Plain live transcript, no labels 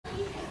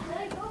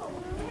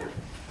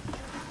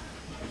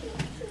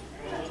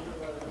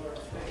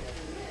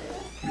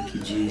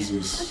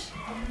Jesus.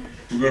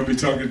 We're going to be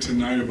talking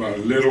tonight about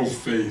little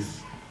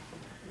faith.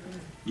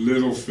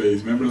 Little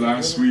faith. Remember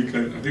last week,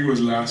 I think it was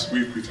last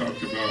week, we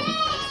talked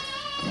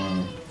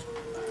about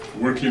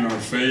working on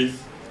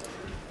faith.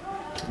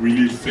 We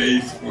need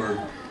faith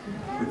for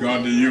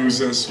God to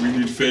use us. We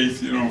need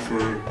faith, you know,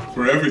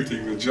 for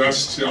everything. The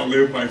just shall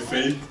live by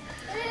faith.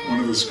 One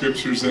of the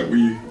scriptures that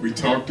we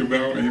talked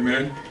about,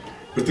 amen.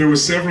 But there were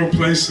several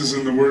places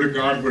in the Word of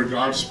God where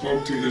God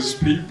spoke to His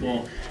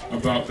people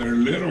about their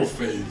little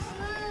faith.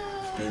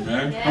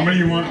 Amen. How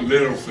many of you want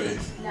little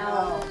faith?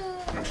 No.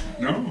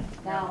 No?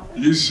 No.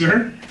 You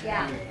sure?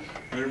 Yeah.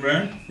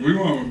 Amen. We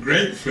want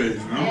great faith,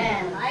 no?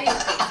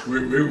 Yeah,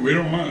 We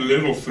don't want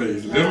little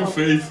faith. No. Little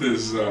faith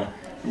is,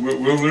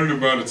 we'll learn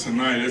about it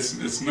tonight.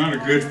 It's not a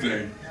good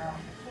thing.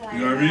 You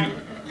know what I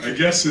mean? I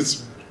guess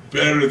it's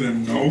better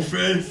than no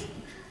faith.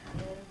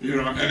 You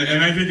know,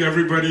 and I think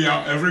everybody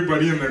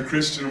in their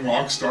Christian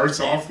walk starts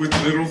off with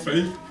little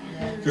faith.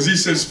 Because he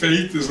says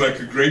faith is like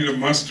a grain of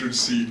mustard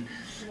seed.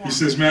 He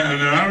says, man,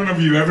 and I don't know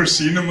if you've ever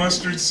seen a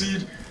mustard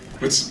seed,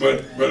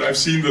 but I've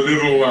seen the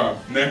little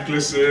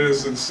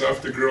necklaces and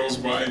stuff the girls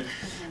buy,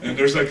 and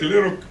there's like a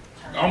little,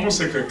 almost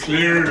like a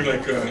clear,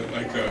 like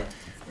a,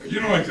 you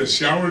know, like the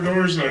shower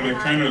doors are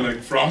like kind of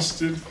like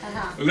frosted,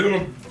 a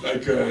little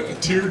like a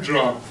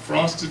teardrop,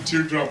 frosted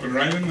teardrop, and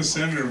right in the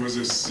center was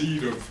a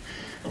seed of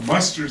a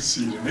mustard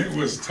seed, and it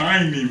was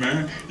tiny,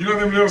 man. You know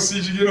them little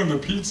seeds you get on the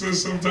pizza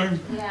sometimes?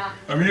 Yeah.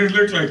 I mean, it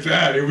looked like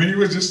that. I mean, it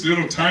was just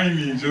little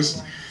tiny,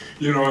 just,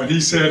 you know, and he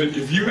said,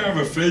 if you have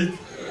a faith,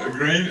 a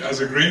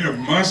grain of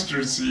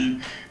mustard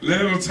seed,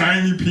 little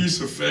tiny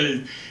piece of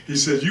faith, he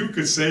said, you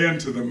could say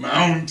unto the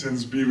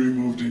mountains, be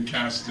removed and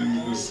cast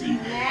into the sea.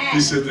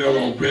 He said, they'll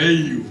obey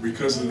you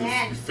because of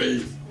the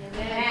faith.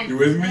 You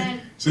with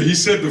me? So he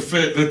said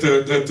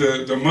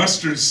that the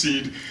mustard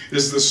seed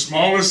is the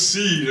smallest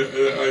seed, you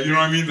know what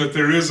I mean, that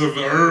there is of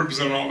the herbs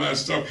and all that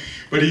stuff.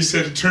 But he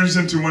said it turns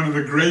into one of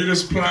the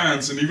greatest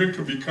plants and even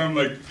could become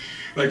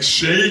like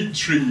shade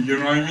tree, you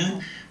know what I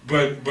mean?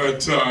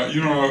 But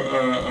you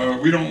know,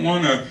 we don't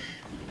want to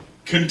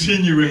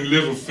continue in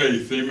little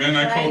faith, amen?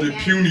 I called it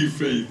puny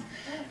faith,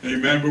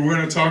 amen? But we're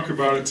going to talk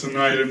about it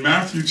tonight. In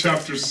Matthew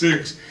chapter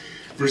 6,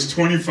 verse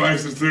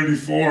 25 to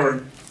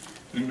 34,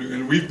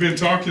 and we've been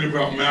talking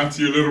about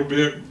Matthew a little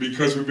bit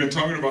because we've been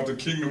talking about the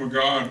kingdom of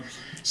God,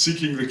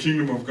 seeking the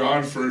kingdom of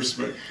God first,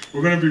 but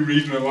we're going to be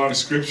reading a lot of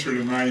scripture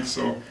tonight.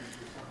 So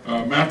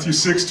Matthew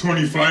 6,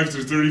 25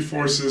 through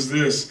 34 says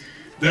this,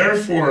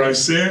 therefore I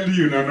say unto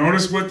you, now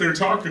notice what they're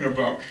talking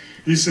about.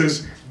 He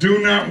says, do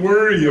not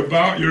worry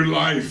about your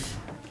life,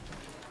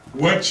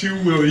 what you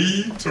will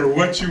eat or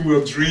what you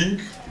will drink,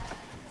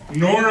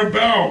 nor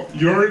about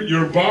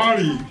your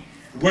body,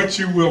 what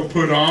you will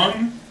put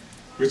on,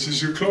 which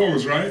is your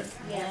clothes, right?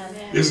 Yeah.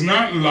 Is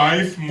not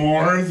life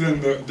more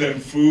than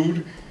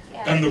food,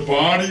 and the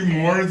body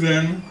more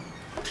than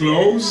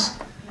clothes?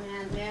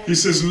 He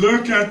says,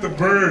 look at the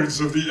birds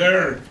of the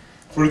air,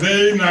 for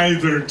they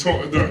neither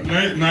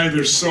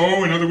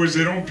sow, in other words,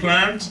 they don't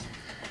plant,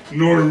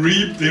 nor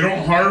reap, they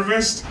don't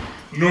harvest,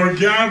 nor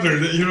gather,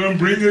 you don't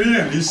bring it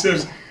in. He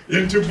says,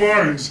 into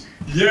barns,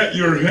 yet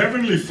your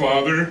heavenly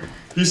Father,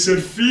 he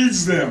said,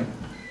 feeds them.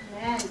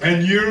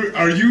 And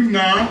are you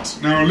not,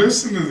 now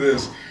listen to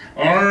this,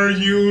 are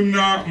you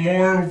not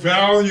more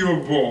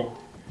valuable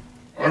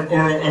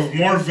or of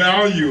more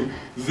value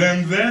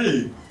than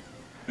they?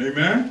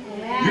 Amen?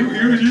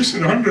 You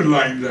should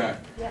underline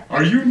that.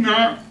 Are you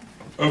not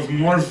of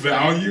more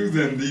value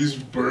than these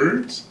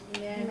birds?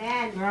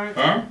 Amen.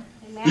 Huh?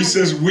 He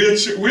says,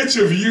 which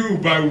of you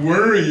by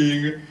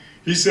worrying,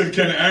 he said,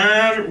 can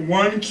add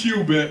 1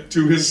 cubit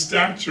to his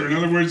stature? In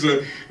other words,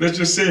 let's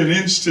just say an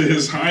inch to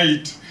his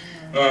height.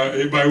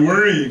 By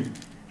worrying.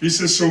 He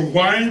says, so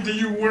why do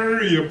you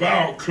worry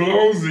about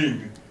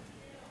clothing?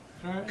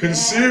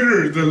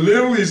 Consider the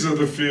lilies of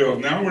the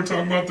field. Now we're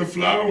talking about the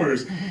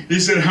flowers. He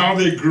said how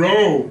they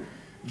grow.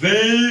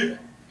 They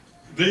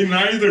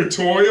neither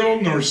toil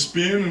nor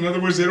spin. In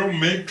other words, they don't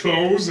make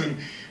clothes and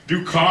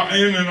do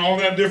cotton and all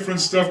that different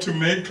stuff to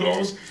make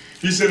clothes.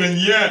 He said, and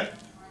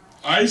yet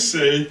I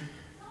say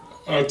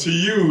to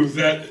you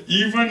that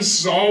even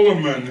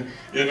Solomon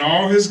in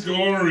all his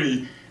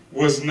glory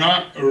was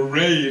not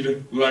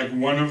arrayed like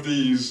one of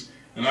these.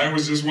 And I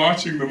was just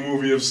watching the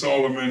movie of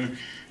Solomon,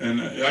 and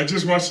I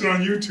just watched it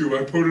on YouTube.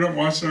 I put it up,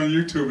 watched it on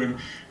YouTube, and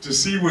to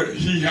see what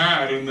he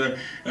had and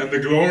the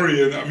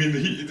glory. And I mean,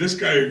 this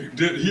guy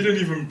didn't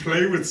even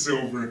play with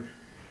silver.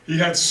 He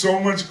had so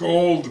much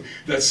gold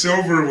that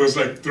silver was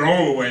like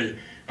throwaway.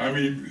 I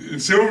mean,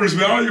 silver is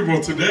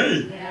valuable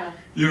today,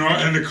 you know,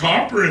 and the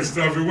copper and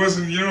stuff. It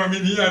wasn't, you know, I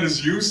mean, he had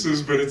his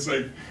uses, but it's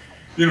like,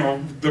 you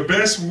know, the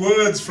best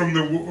woods from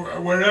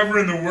wherever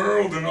in the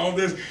world and all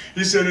this.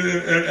 He said,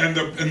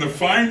 and the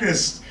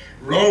finest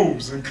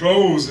robes and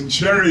clothes and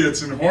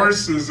chariots and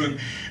horses and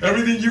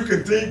everything you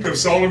could think of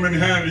Solomon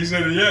had. He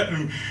said, yet,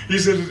 and he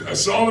said,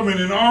 Solomon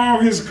in all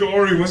his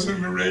glory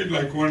wasn't arrayed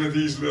like one of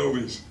these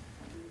lilies.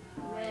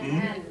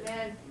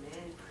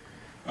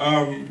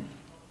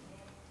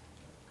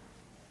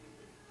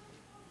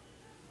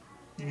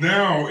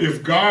 Now,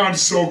 if God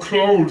so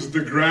clothes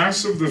the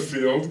grass of the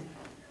field,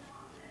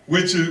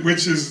 which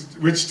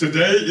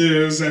today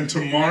is and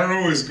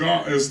tomorrow is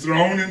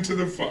thrown into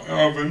the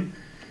oven,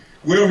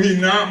 will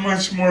he not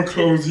much more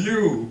clothe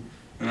you?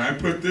 And I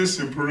put this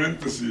in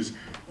parentheses.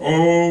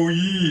 O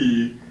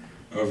ye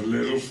of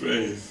little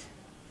faith.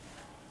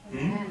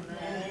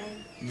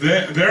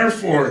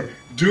 Therefore,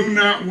 do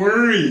not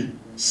worry,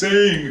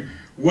 saying,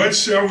 what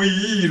shall we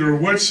eat, or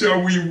what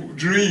shall we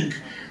drink,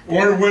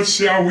 or what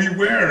shall we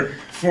wear?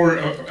 For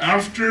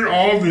after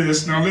all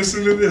this, now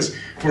listen to this,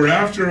 for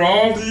after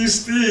all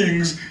these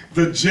things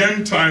the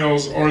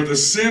Gentiles or the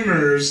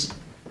sinners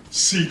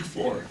seek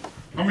for.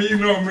 I mean, you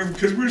know,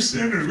 because we're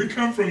sinners, we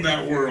come from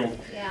that world.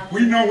 Yeah.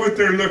 We know what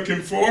they're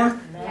looking for.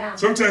 Yeah.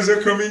 Sometimes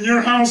they'll come in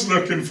your house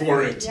looking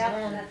for it.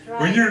 Yeah, that's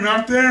right. When you're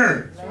not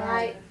there. That's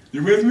right.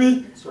 You with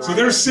me? Right. So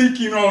they're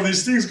seeking all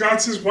these things.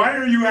 God says, why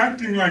are you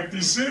acting like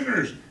these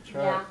sinners?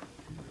 Yeah.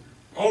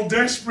 All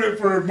desperate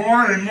for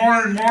more and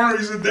more and more.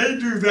 He said, they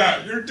do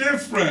that. You're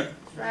different.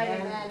 That's right.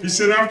 Amen. He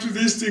said, after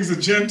these things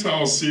the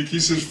Gentiles seek, he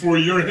says, for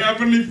your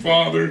heavenly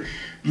Father,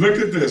 look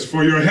at this,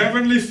 for your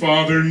heavenly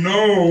Father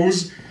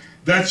knows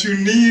that you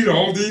need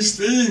all these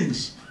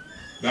things.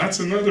 That's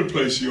another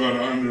place you ought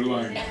to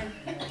underline.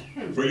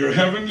 For your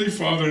heavenly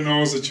Father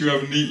knows that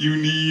you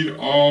need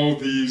all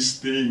these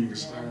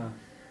things.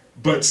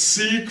 But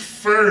seek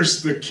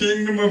first the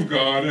kingdom of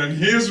God and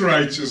his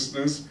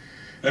righteousness,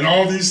 and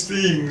all these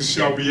things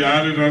shall be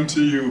added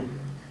unto you.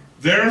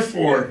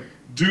 Therefore,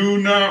 do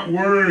not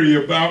worry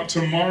about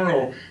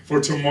tomorrow, for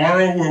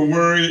tomorrow will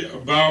worry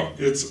about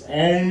its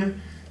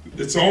own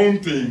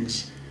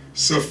things.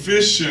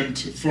 Sufficient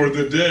for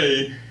the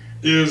day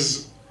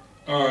is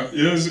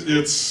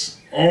its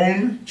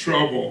own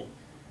trouble.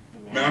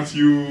 Amen.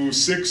 Matthew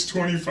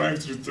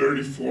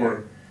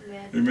 6:25-34.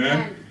 Amen.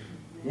 Amen.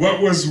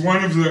 What was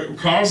one of the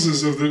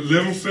causes of the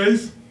little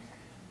faith?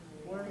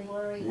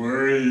 Worry.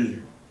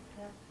 Worry.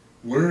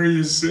 Worry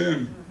is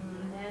sin.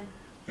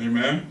 Amen.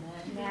 Amen.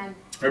 Amen.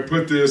 I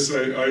put this,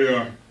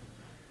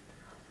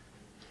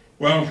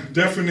 well,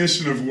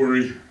 definition of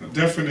worry. The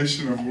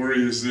definition of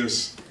worry is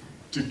this: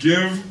 to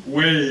give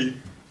way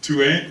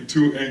to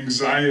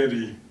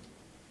anxiety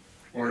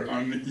or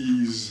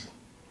unease.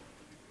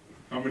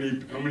 How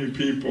many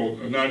people,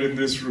 not in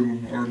this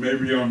room or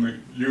maybe on the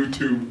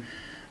YouTube,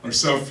 are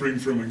suffering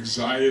from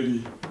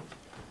anxiety?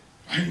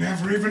 I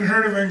never even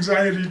heard of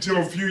anxiety till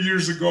a few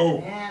years ago.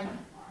 Amen.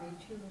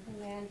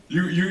 Amen.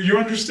 You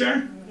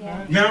understand?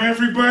 Yeah. Now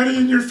everybody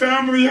in your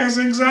family has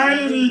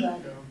anxiety.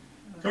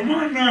 Come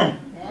on now.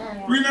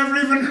 We never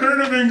even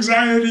heard of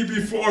anxiety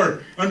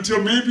before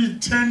until maybe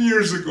 10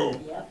 years ago.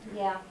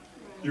 Yeah.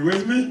 You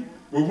with me?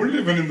 Well, we're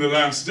living in the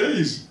last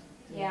days.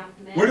 Yeah.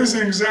 Where does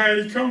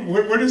anxiety come?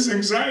 What is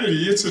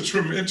anxiety? It's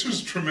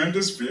just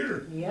tremendous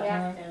fear.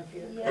 Yeah.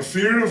 A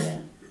fear of,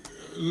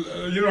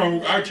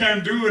 I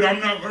can't do it. I'm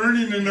not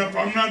earning enough.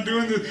 I'm not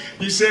doing this.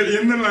 He said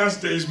in the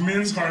last days,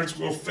 men's hearts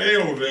will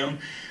fail them.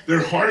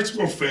 Their hearts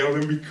will fail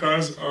them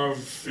because of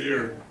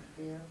fear.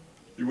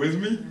 You with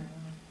me?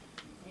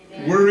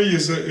 Worry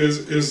is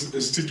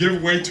to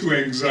give way to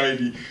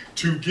anxiety.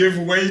 To give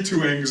way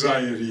to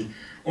anxiety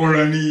or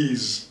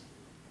unease.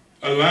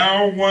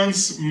 Allow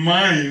one's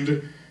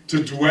mind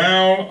to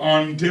dwell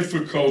on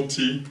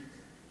difficulty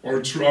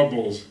or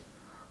troubles.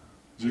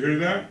 Did you hear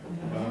that?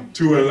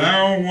 To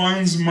allow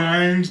one's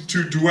mind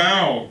to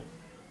dwell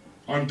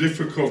on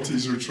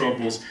difficulties or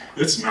troubles.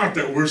 It's not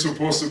that we're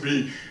supposed to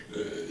be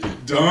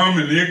dumb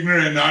and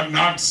ignorant and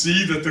not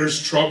see that there's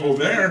trouble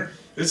there.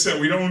 It's that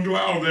we don't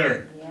dwell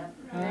there.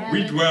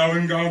 We dwell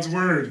in God's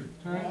Word.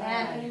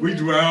 We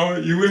dwell,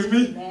 you with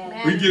me?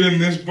 We get in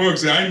this book,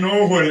 say, I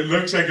know what it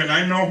looks like, and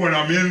I know when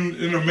I'm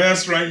in a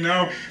mess right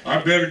now, I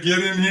better get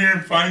in here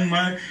and find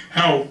my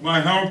help.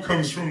 My help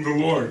comes from the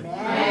Lord.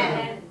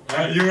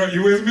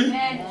 You with me?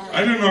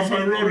 I don't know if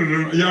I wrote it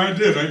or, yeah, I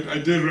did. I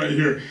did right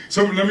here.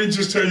 Let me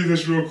just tell you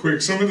this real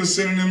quick. Some of the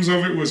synonyms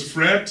of it was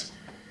fret.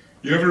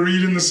 You ever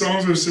read in the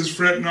Psalms where it says,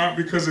 fret not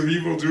because of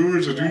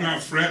evildoers, or do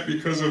not fret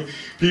because of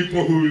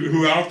people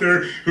who out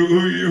there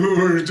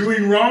who are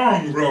doing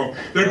wrong, bro.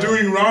 They're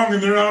doing wrong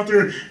and they're out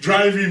there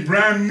driving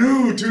brand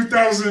new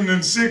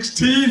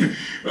 2016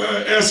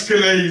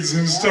 Escalades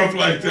and stuff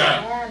like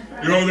that.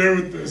 You know,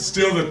 they're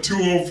still the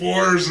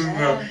 204s and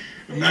the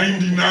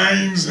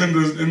 99s and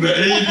the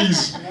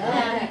 80s.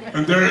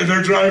 And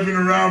they're driving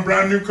around,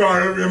 brand new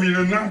car. I mean,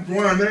 they're not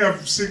one. They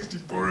have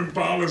 64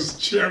 Impalas,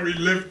 cherry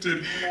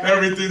lifted,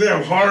 everything. They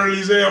have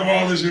Harleys. They have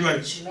all this. You're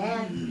like, gee,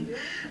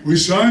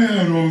 wish I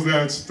had all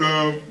that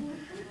stuff.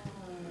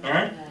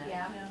 Huh?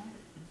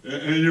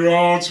 And you're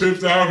all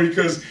tripped out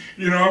because,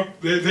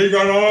 they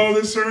got all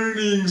this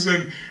earnings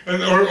or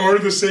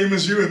the same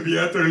as you, and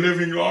yet they're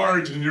living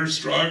large and you're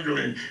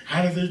struggling.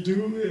 How do they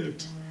do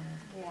it?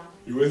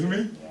 You with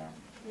me?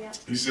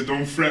 He said,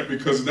 don't fret,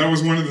 because that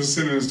was one of the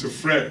synonyms, to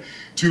fret,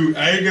 to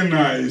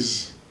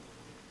agonize,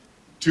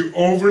 to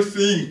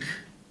overthink,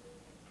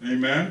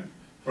 amen,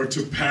 or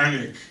to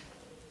panic.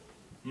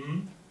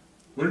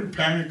 Where do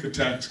panic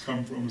attacks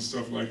come from and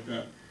stuff like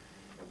that?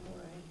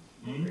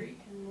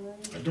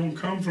 It don't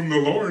come from the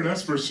Lord,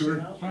 that's for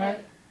sure.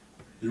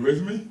 You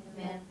with me?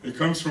 It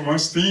comes from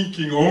us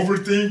thinking,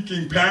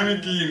 overthinking,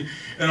 panicking,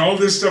 and all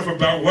this stuff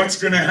about what's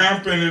going to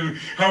happen and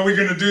how we're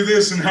going to do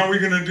this and how we're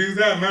going to do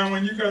that. Man,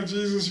 when you got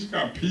Jesus, you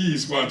got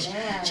peace. Watch.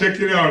 Check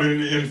it out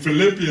in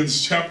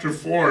Philippians chapter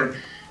 4.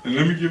 And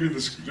let me give you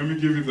this. Let me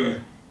give you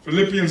the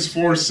Philippians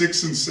 4,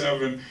 6, and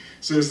 7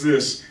 says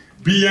this: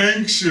 be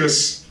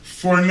anxious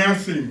for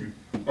nothing,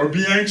 or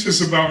be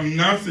anxious about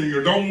nothing,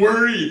 or don't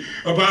worry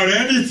about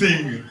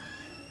anything,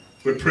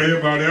 but pray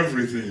about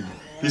everything.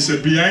 He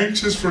said, be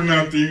anxious for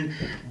nothing,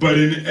 but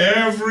in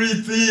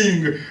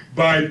everything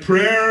by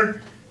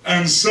prayer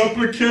and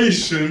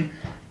supplication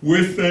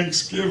with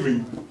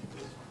thanksgiving.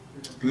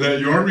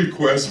 Let your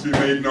requests be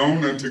made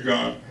known unto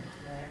God.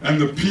 And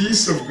the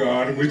peace of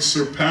God, which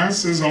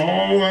surpasses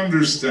all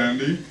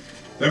understanding,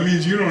 that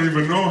means you don't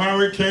even know how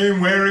it came,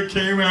 where it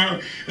came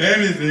out,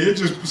 anything. It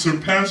just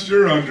surpassed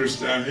your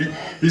understanding.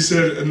 He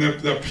said, and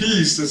the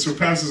peace that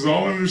surpasses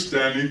all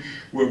understanding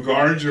will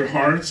guard your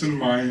hearts and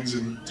minds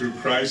through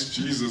Christ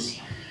Jesus.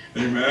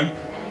 Amen.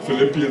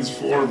 Philippians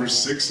 4, verse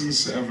 6 and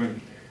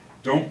 7.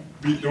 Don't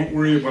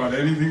worry about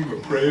anything,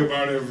 but pray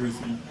about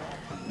everything.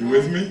 You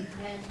with me?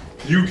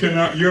 You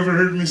ever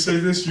heard me say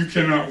this? You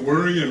cannot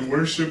worry and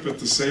worship at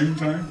the same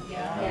time?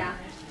 Yeah.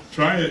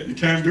 Try it. You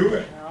can't do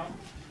it.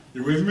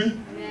 You with me?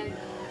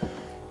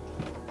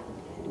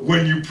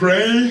 When you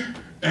pray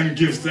and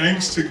give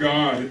thanks to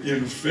God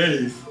in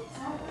faith,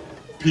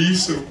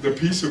 the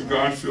peace of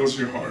God fills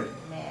your heart.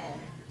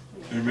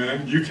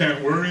 Amen. You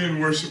can't worry and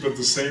worship at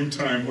the same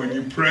time. When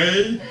you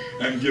pray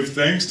and give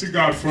thanks to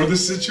God for the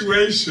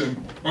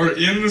situation, or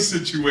in the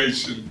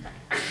situation,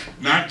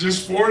 not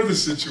just for the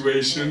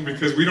situation,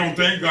 because we don't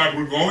thank God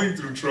we're going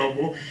through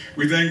trouble.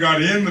 We thank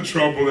God in the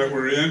trouble that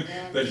we're in,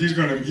 that He's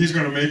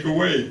gonna make a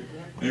way.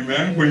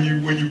 Amen.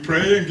 When you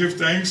pray and give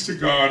thanks to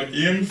God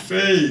in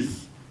faith,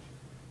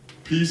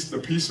 the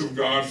peace of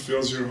God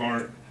fills your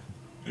heart.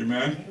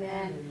 Amen.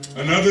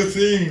 Another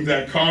thing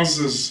that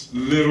causes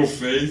little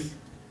faith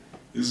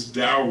is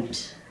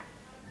doubt.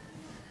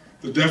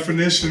 The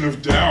definition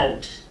of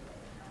doubt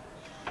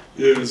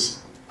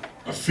is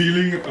a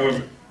feeling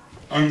of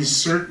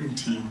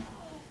uncertainty,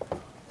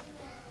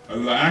 a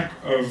lack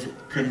of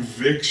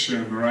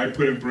conviction, or I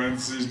put in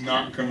parentheses,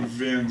 not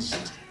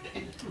convinced.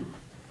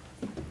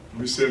 Let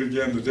me say it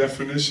again. The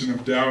definition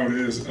of doubt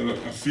is a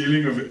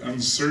feeling of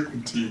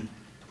uncertainty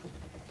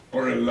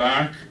or a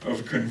lack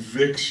of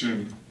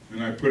conviction,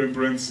 and I put in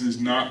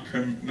parentheses, not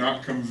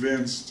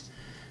convinced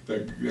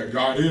that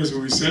God is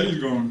who He said He's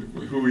going,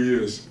 who He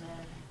is.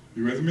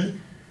 You with me?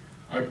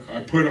 I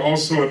put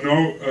also a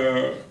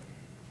note.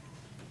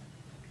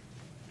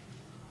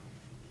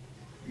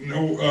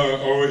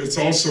 It's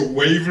also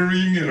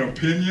wavering in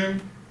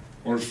opinion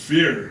or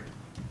fear,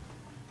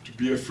 to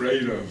be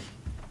afraid of.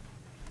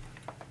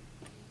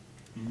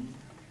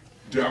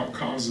 Doubt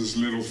causes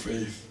little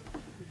faith.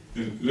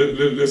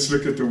 Let's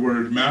look at the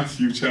word,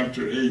 Matthew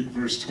chapter 8,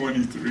 verse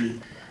 23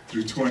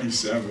 through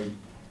 27.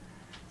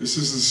 This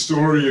is the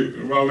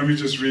story, well, let me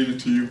just read it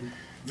to you.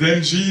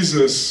 Then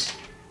Jesus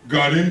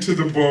got into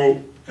the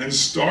boat and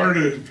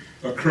started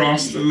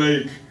across the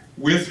lake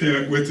with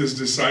His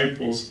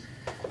disciples.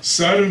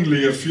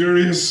 Suddenly a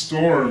furious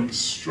storm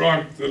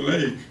struck the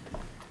lake,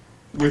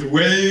 with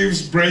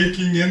waves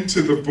breaking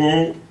into the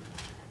boat.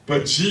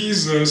 But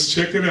Jesus,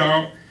 check it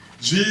out,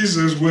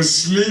 Jesus was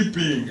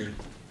sleeping.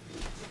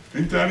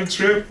 Ain't that a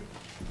trip?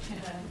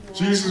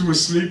 Jesus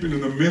was sleeping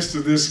in the midst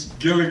of this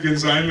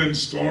Gilligan's Island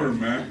storm,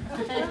 man.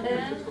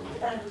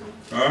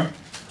 Huh?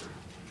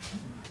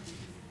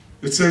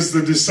 It says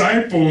the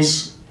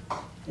disciples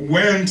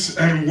went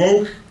and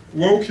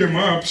woke him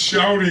up,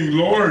 shouting,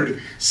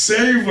 Lord,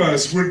 save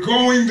us, we're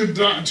going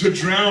to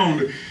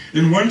drown.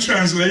 In one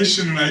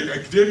translation, and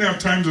I didn't have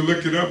time to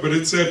look it up, but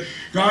it said,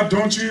 God,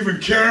 don't you even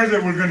care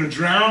that we're going to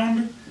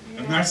drown?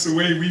 And that's the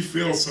way we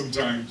feel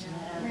sometimes.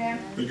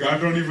 That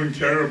God don't even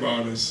care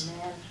about us.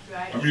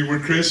 I mean, we're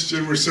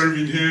Christian, we're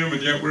serving Him,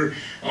 and yet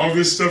all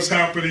this stuff's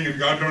happening, and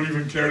God don't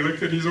even care.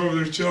 Look at, He's over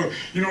there chilling.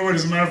 You know what,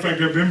 as a matter of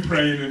fact, I've been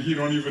praying, and He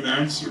don't even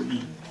answer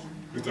me.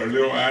 With our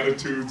little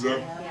attitudes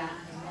up.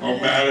 All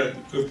mad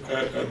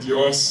at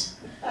Dios.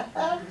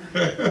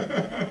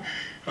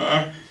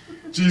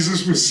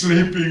 Jesus was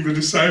sleeping. The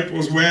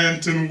disciples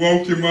went and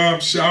woke Him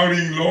up,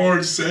 shouting,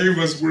 Lord, save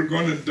us, we're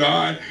going to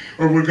die,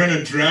 or we're going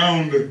to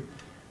drown.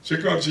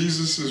 Check out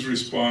Jesus'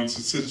 response.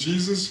 It says,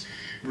 Jesus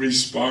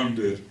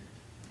responded,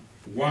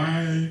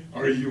 why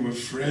are you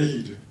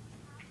afraid?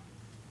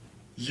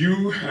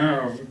 You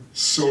have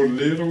so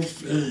little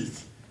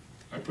faith.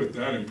 I put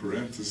that in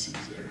parentheses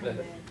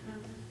there.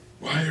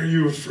 Why are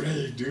you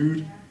afraid,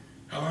 dude?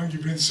 How long have you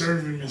been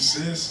serving me,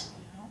 sis?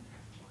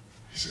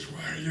 He says,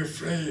 why are you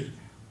afraid?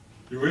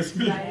 You with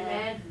me?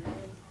 Amen.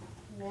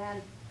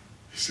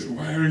 He said,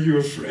 why are you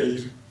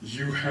afraid?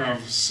 You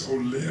have so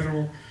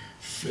little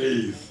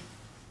faith.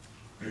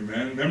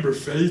 Amen. Remember,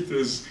 faith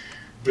is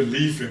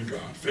belief in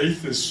God.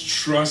 Faith is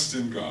trust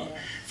in God.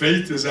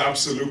 Faith is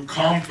absolute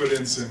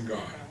confidence in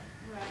God.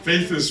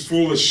 Faith is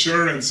full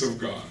assurance of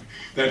God.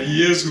 that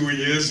he is who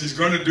he is. He's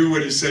going to do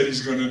what he said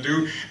he's going to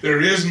do.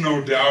 There is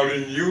no doubt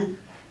in you.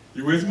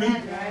 You with me?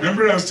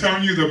 Remember I was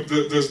telling you the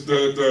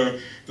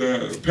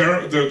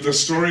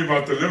story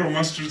about the little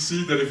mustard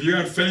seed, that if you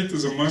had faith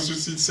as a mustard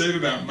seed, say to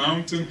that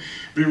mountain,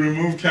 be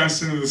removed,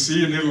 cast into the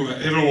sea, and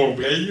it'll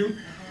obey you.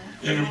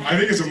 And I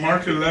think it's in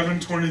Mark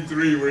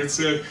 11:23 where it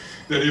said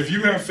that if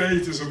you have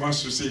faith as a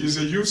mustard seed, he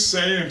said, you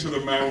say unto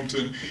the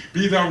mountain,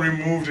 be thou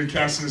removed and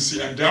cast into the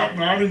sea, and doubt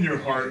not in your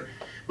heart,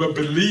 but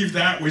believe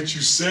that which you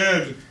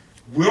said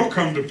will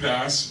come to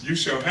pass, you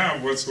shall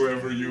have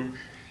whatsoever you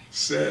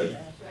said.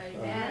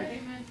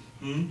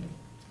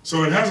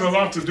 So it has a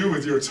lot to do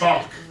with your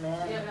talk.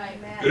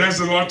 It has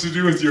a lot to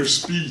do with your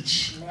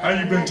speech. How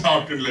you been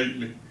talking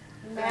lately?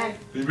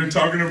 You've been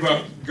talking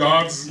about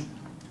God's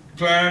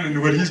plan and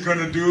what he's going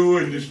to do,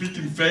 and you're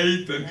speaking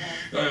faith, and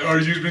or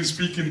you've been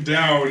speaking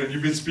doubt, and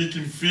you've been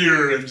speaking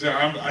fear, and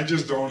I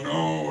just don't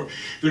know,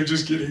 they're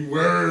just getting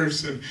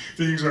worse, and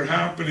things are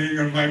happening,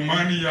 and my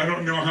money, I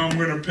don't know how I'm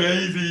going to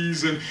pay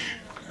these, and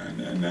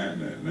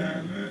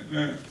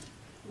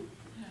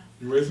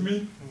you with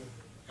me?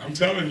 I'm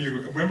telling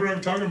you, remember I'm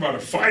talking about a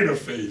fight of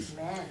faith.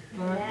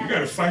 You got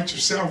to fight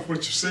yourself what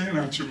you're saying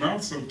out your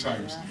mouth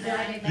sometimes.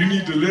 You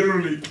need to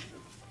literally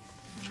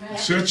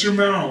shut your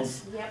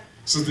mouth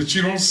so that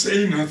you don't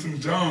say nothing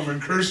dumb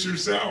and curse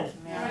yourself.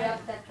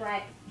 That's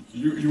right.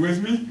 You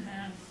with me?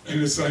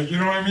 And it's like, you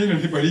know what I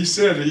mean? But he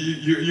said,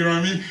 you know what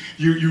I mean?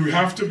 You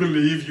have to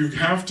believe, you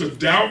have to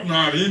doubt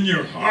not in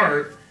your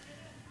heart.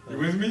 You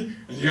with me?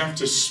 And you have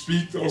to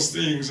speak those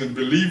things and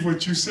believe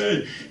what you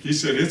say. He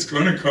said, it's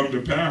going to come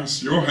to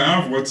pass. You'll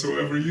have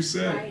whatsoever you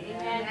say.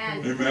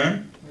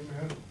 Amen?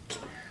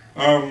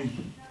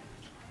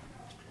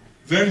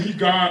 Then he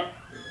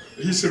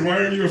said, why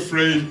are you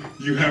afraid?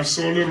 You have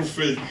so little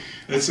faith.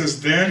 It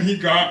says, then he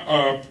got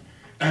up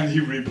and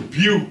he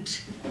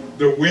rebuked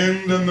the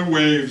wind and the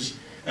waves,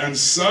 and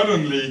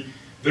suddenly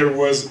there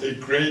was a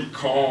great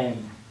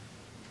calm.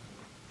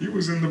 He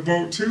was in the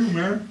boat too,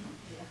 man.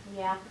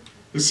 Yeah.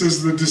 It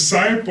says the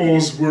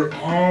disciples were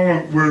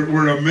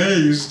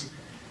amazed.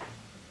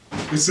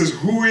 It says,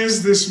 who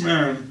is this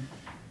man?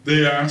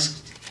 They asked.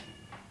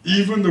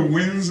 Even the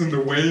winds and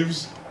the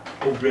waves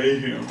obey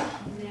him.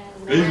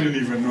 They didn't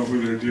even know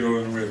who they're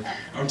dealing with.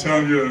 I'm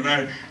telling you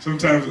tonight,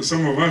 sometimes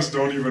some of us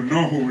don't even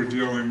know who we're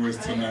dealing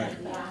with tonight.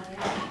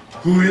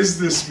 Who is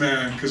this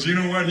man? Because you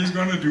know what? He's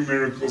going to do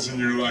miracles in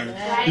your life.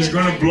 He's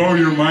going to blow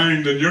your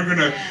mind, and you're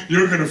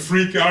going to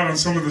freak out on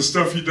some of the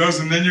stuff he does,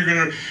 and then you're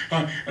going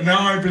to,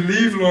 now I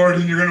believe, Lord,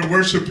 and you're going to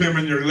worship him,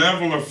 and your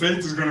level of faith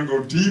is going to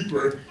go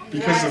deeper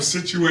because of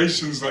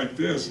situations like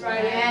this.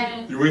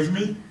 You with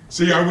me?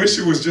 See, I wish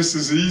it was just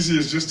as easy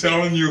as just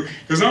telling you,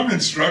 because I'm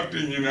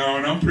instructing you now,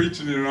 and I'm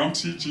preaching you, and I'm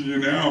teaching you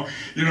now,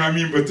 you know what I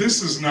mean? But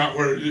this is not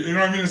where, you know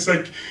what I mean? It's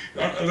like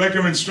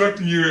I'm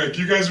instructing you, like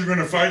you guys are going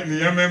to fight in the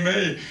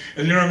MMA,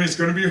 and you know what I mean? It's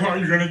going to be hard,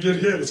 you're going to get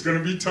hit, it's going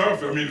to be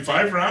tough. I mean,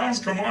 5 rounds,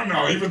 come on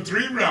now, even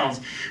 3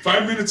 rounds,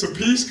 5 minutes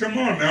apiece, come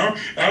on now,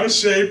 out of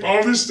shape,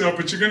 all this stuff,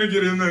 but you're going to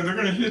get in there, they're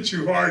going to hit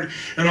you hard,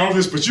 and all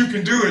this, but you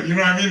can do it, you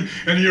know what I mean?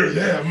 And you're,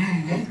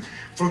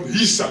 from the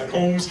east side,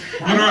 Holmes, you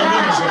know what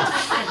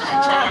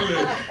I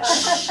mean?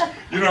 It's like,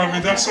 you know what I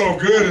mean? That's all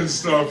good and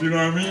stuff, you know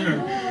what I mean?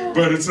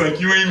 But it's like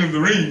you ain't in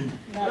the ring.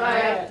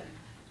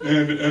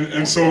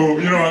 And so,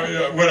 you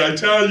know, what I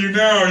tell you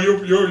now, you're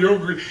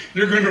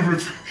going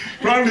to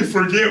probably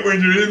forget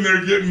when you're in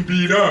there getting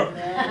beat up,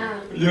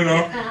 you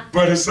know?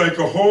 But it's like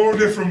a whole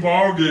different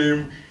ball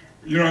game.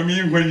 You know what I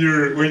mean? When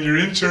you're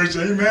in church,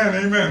 amen,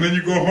 amen. Then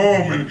you go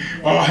home and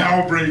all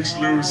hell breaks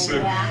loose,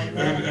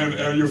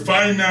 and your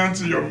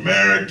finances, your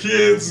married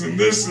kids, and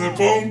this, and the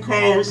phone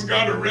calls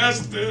got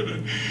arrested,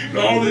 and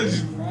all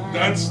this.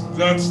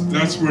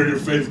 That's where your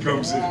faith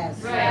comes in.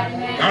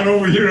 Not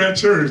over here at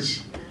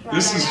church.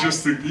 This is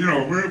just the, you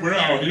know, we're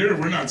out here,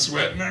 we're not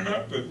sweating or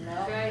nothing.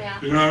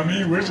 You know what I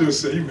mean? We're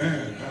just,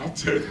 amen, I'll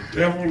tear the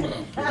devil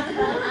up.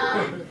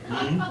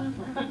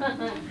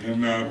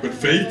 And but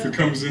faith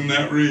comes in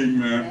that ring,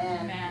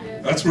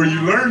 man. That's where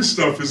you learn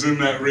stuff, is in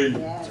that ring.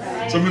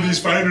 Some of these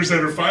fighters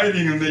that are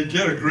fighting and they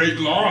get a great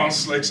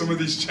loss, like some of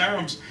these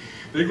champs,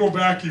 they go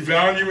back,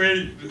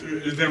 evaluate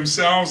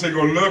themselves, they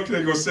go look,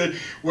 they go say,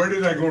 where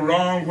did I go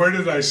wrong, where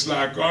did I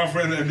slack off,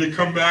 and they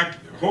come back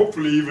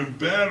hopefully even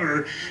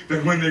better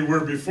than when they were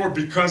before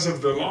because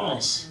of the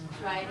loss.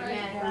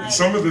 And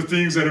some of the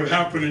things that have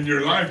happened in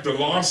your life, the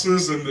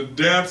losses and the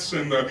deaths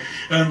and the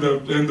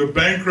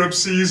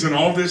bankruptcies and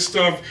all this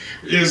stuff,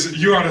 is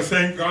you ought to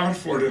thank God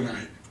for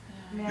tonight.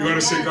 You ought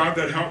to say, God,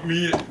 that helped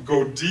me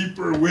go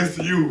deeper with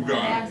you,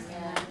 God.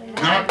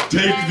 Not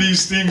take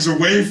these things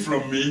away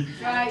from me,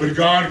 but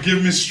God,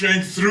 give me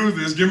strength through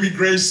this, give me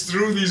grace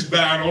through these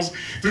battles,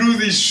 through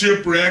these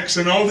shipwrecks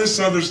and all this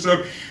other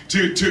stuff,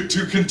 to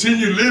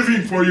continue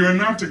living for you and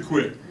not to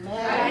quit.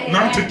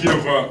 Not to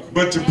give up,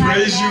 but to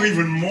praise you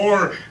even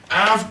more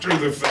after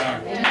the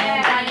fact.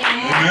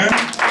 Amen?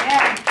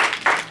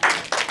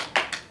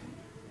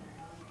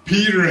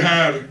 Peter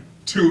had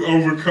to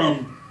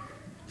overcome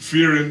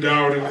fear and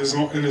doubt in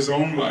his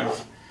own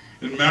life.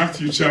 in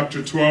Matthew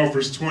chapter 12,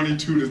 verse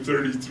 22 to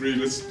 33.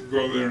 Let's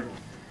go there.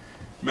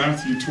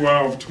 Matthew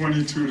 12,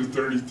 22 to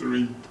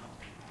 33.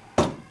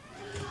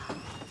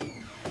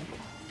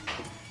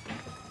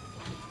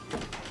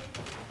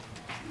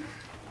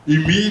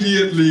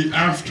 Immediately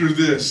after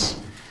this,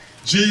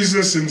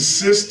 Jesus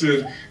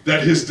insisted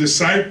that his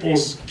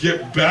disciples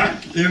get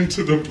back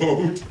into the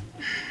boat.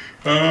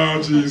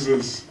 Oh,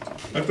 Jesus.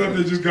 I thought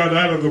they just got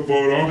out of the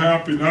boat all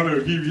happy. Now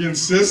he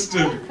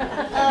insisted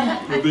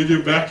that they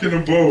get back in a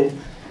boat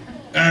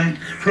and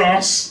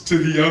cross to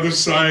the other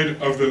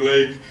side of the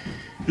lake.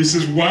 He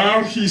says,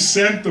 while he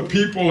sent the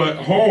people at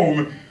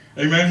home,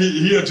 amen,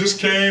 he had just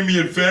came, he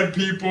had fed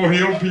people,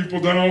 healed people,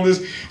 done all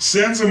this,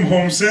 sends them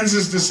home, sends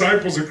his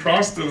disciples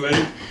across the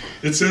lake.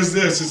 It says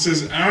this, it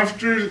says,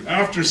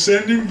 after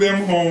sending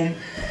them home,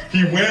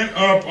 he went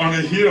up on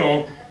a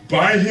hill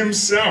by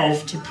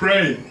himself to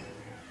pray.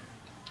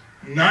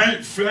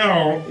 Night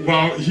fell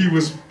while he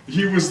was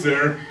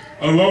there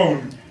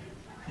alone.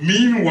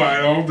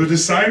 Meanwhile, the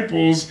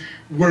disciples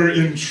were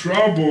in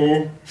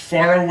trouble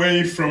far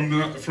away from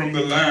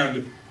the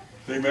land.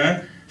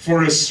 Amen.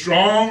 For a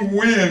strong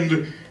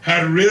wind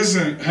had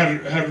risen,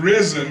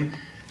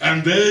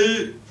 and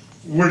they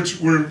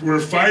were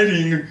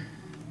fighting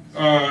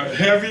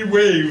heavy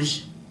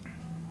waves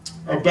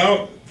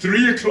about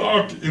 3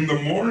 o'clock in the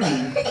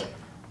morning.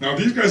 Now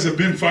these guys have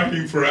been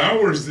fighting for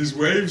hours, these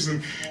waves.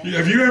 And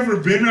have you ever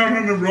been out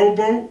on a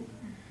rowboat?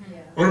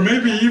 Or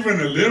maybe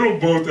even a little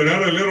boat that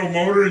had a little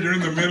motor, you're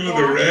in the middle of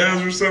the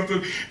res or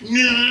something,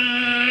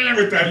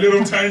 with that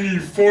little tiny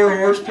 4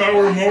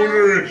 horsepower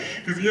motor,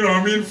 you know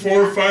what I mean, 4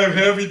 or 5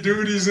 heavy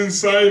duties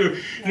inside,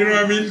 you know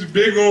what I mean,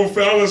 big old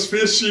fellas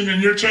fishing,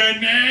 and you're trying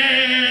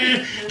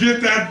to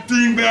get that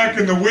thing back,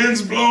 and the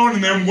wind's blowing,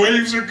 and them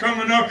waves are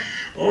coming up.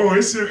 Oh,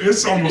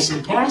 it's almost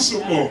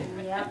impossible.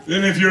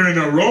 And if you're in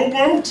a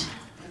rowboat,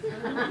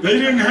 they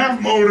didn't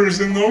have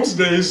motors in those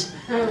days.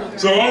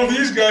 So all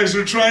these guys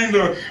are trying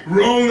to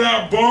row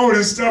that boat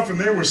and stuff, and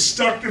they were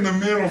stuck in the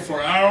middle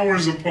for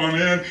hours upon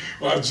end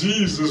while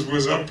Jesus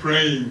was up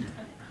praying.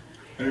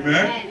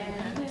 Amen?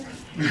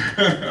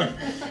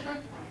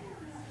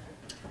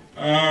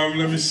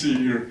 Let me see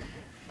here.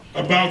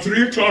 About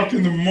 3 o'clock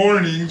in the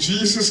morning,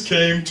 Jesus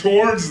came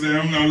towards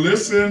them. Now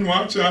listen,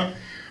 watch out.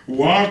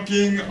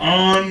 Walking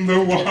on the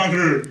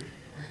water.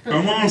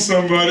 Come on,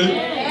 somebody.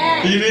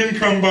 He didn't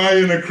come by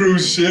in a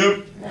cruise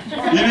ship.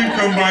 He didn't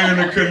come by in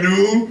a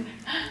canoe.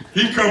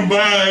 He come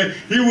by,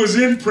 he was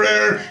in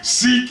prayer,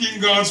 seeking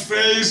God's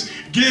face,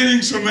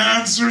 getting some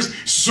answers,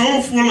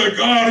 so full of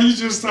God, he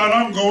just thought,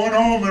 I'm going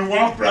home, and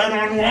walked right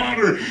on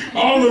water,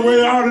 all the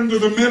way out into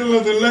the middle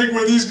of the lake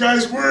where these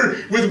guys were,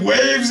 with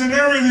waves and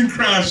everything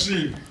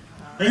crashing.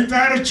 Ain't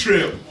that a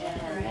trip?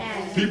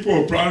 People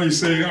will probably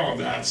say, oh,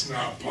 that's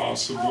not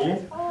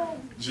possible.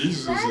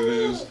 Jesus it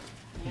is.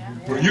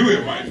 For you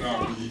it might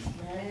not be.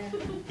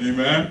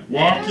 Amen.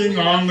 Walking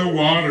on the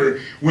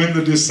water. When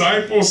the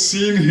disciples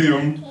seen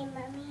him,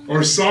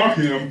 or saw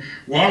him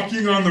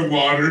walking on the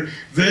water,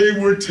 they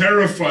were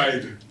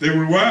terrified. They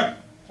were what?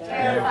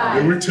 Terrified.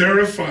 They were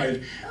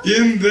terrified.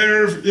 In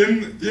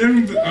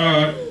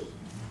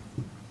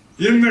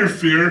their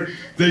fear,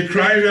 they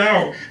cried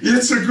out,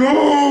 "It's a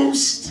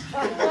ghost!"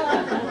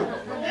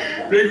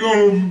 They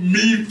go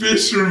mean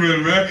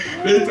fishermen, man.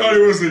 They thought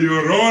it was a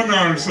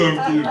Llorona or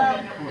something.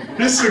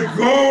 It's a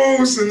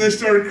ghost, and they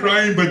started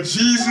crying. But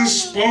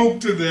Jesus spoke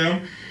to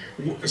them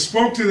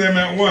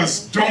at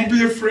once. Don't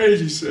be afraid,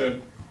 he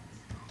said.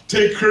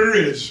 Take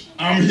courage.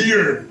 I'm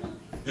here.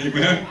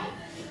 Amen.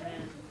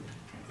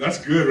 That's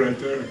good right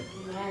there.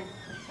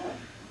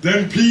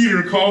 Then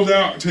Peter called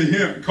to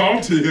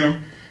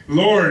him,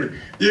 Lord,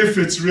 if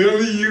it's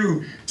really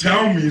you,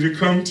 tell me to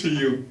come to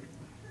you.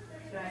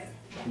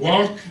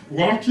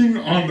 Walking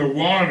on the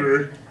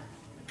water.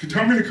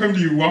 Tell me to come to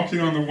you walking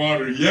on the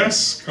water.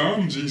 Yes,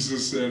 come,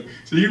 Jesus said.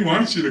 So he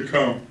wants you to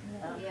come.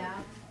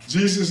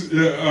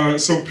 Yeah.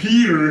 So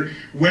Peter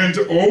went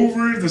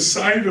over the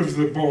side of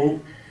the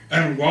boat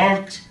and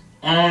walked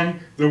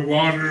on the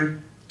water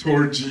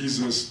toward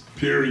Jesus,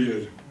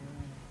 period.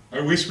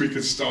 I wish we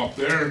could stop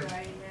there.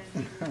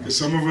 Because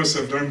some of us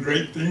have done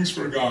great things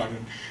for God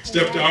and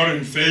stepped out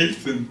in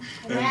faith and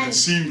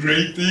seen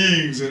great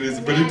things,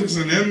 but it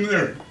doesn't end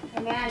there.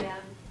 Amen.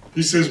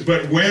 He says,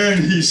 but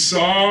when he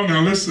saw, now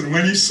listen,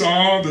 when he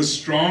saw the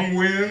strong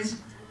winds,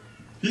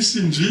 he's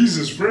seen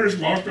Jesus first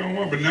walk on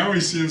water, but now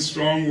he's seeing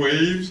strong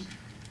waves.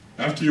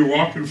 After you're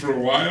walking for a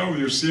while,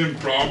 you're seeing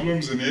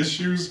problems and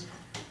issues.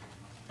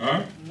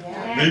 Huh?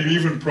 Yeah. Maybe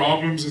even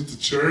problems at the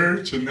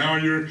church, and now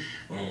you're,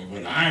 well,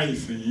 what I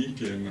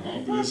think, and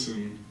all this.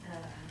 And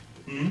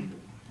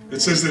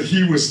It says that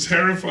he was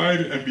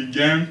terrified and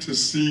began to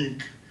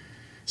sink.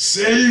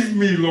 Save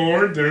me,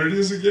 Lord. There it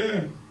is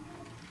again.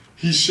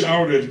 He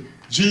shouted.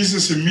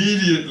 Jesus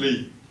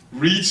immediately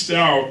reached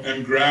out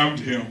and grabbed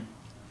him.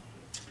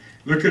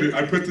 Look at it.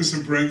 I put this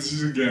in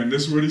parentheses again.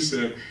 This is what he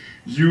said.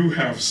 You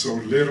have so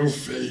little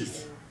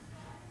faith,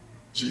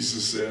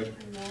 Jesus said.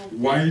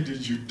 Why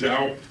did you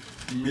doubt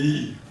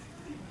me?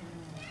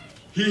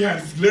 He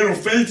had little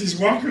faith. He's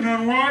walking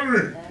on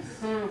water.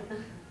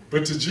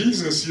 But to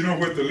Jesus, you know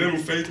what the little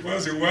faith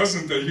was? It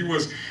wasn't that he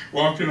was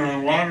walking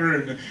on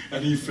water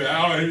and he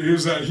fell. It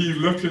was that he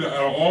looked at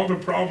all the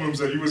problems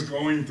that he was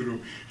going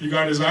through. He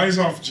got his eyes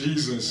off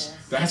Jesus.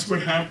 That's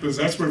what happens.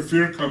 That's where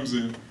fear comes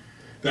in.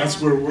 That's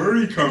where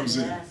worry comes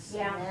in.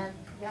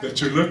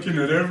 That you're looking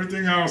at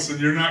everything else and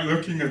you're not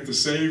looking at the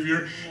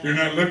Savior. You're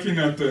not looking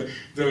at the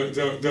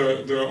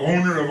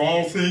owner of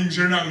all things.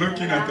 You're not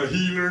looking at the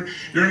healer.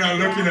 You're not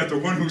looking at the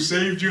one who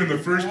saved you in the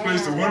first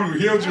place, the one who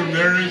healed your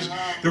marriage,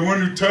 the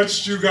one who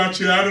touched you, got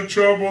you out of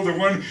trouble, the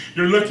one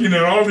you're looking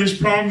at all these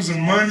problems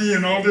and money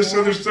and all this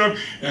other stuff.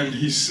 And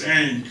he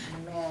sank.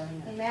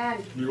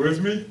 Amen. You with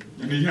me?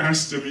 And he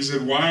asked him, he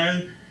said,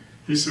 why?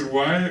 He said,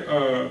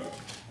 why?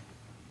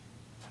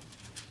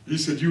 He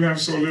said, you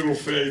have so little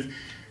faith.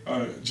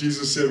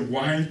 Jesus said,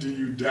 why do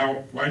you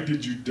doubt? Why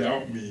did you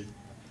doubt me?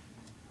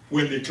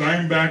 When they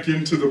climbed back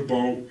into the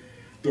boat,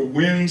 the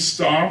wind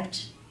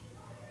stopped.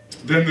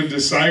 Then the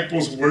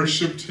disciples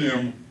worshiped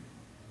him.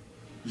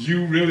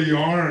 You really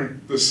are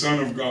the Son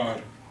of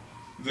God,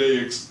 they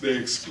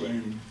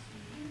exclaimed.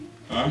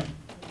 Huh?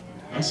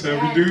 That's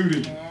heavy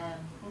duty.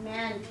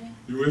 Amen.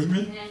 You with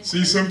me?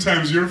 See,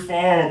 sometimes your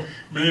fall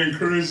may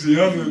encourage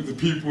the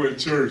people at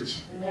church.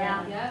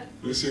 Yeah.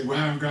 They say,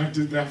 wow, God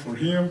did that for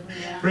him.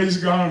 Praise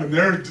God. And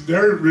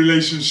their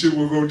relationship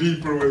will go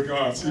deeper with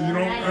God. See, you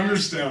don't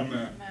understand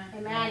that.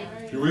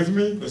 Amen. You with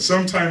me? But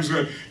sometimes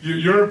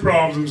your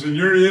problems and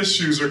your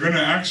issues are going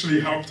to actually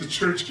help the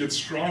church get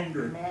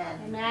stronger.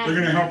 Amen. They're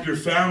going to help your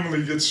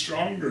family get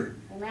stronger.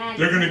 Amen.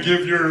 They're going to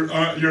give your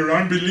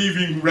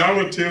unbelieving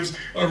relatives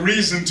a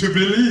reason to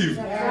believe.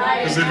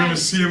 Because they're going to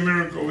see a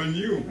miracle in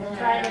you.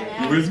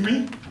 You with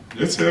me?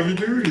 It's heavy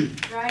duty.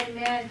 Right,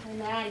 amen.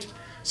 Amen.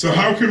 So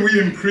how can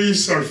we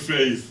increase our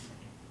faith?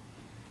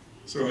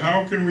 So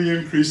how can we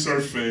increase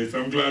our faith?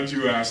 I'm glad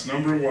you asked.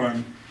 Number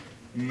one,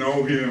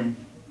 know him.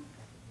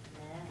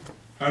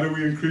 How do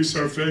we increase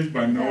our faith?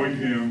 By knowing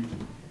him.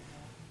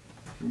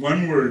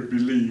 One word,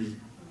 believe.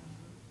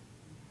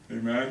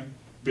 Amen.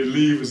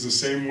 Believe is the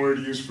same word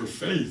used for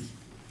faith.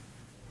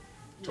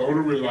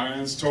 Total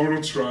reliance, total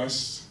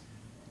trust,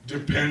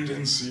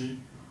 dependency.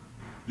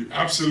 You're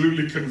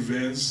absolutely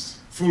convinced,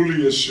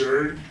 fully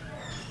assured.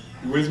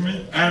 You with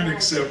me? And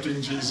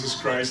accepting Jesus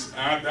Christ,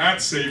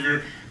 that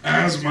Savior,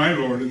 as my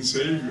Lord and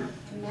Savior.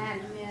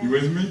 You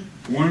with me?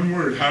 One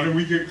word. How do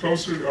we get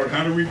closer, or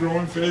how do we grow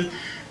in faith?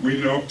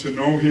 We know to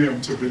know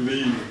him, to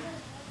believe.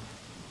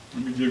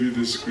 Let me give you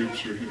this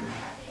scripture here.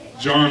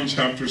 John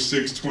chapter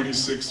 6,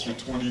 26 through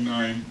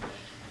 29.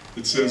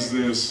 It says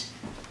this.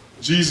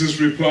 Jesus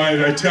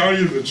replied, I tell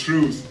you the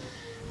truth.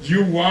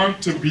 You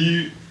want to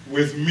be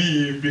with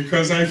me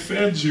because I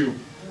fed you.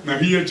 Now,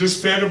 he had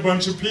just fed a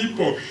bunch of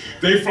people.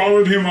 They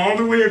followed him all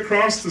the way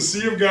across the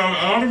Sea of Galilee,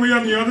 all the way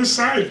on the other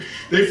side.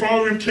 They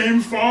followed him, came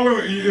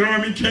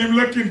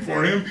looking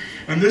for him.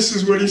 And this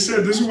is what he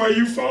said. This is why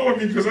you follow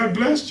me, because I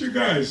blessed you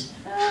guys.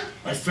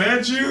 I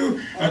fed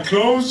you, I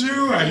clothed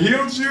you, I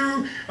healed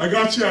you, I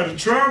got you out of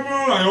trouble,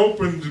 I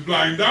opened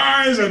blind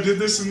eyes, I did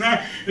this and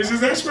that. He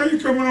says, that's why you're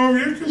coming over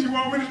here, because you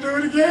want me to do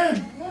it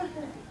again.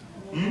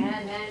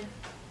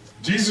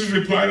 Jesus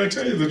replied, I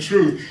tell you the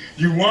truth.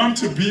 You want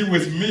to be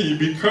with me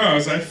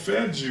because I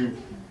fed you,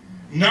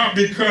 not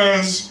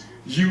because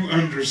you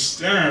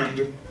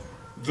understand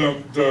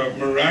the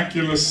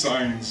miraculous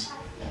signs.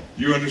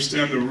 You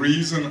understand the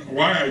reason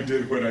why I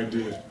did what I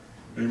did.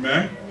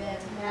 Amen?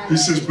 He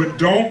says, but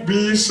don't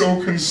be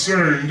so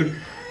concerned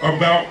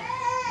about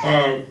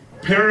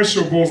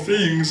perishable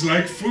things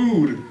like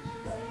food.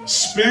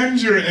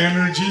 Spend your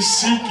energy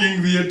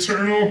seeking the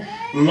eternal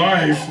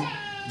life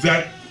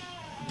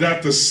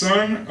that the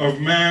Son of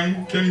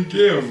Man can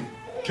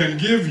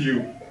give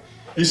you.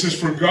 He says,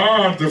 for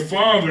God the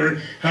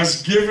Father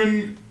has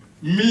given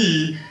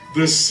me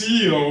the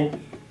seal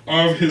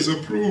of his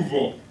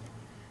approval.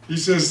 He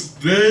says,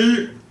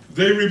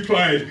 they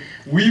replied,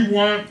 we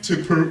want to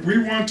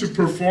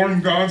perform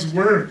God's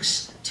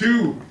works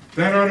too.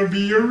 That ought to be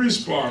your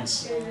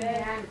response.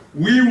 Amen.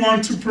 We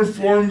want to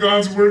perform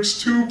God's works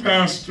too,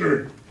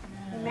 Pastor.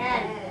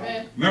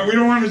 Amen. Now, we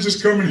don't want to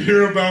just come and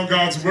hear about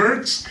God's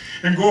works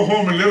and go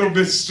home a little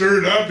bit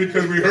stirred up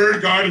because we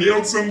heard God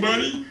healed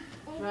somebody.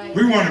 Right.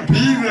 We want to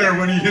be there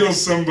when he heals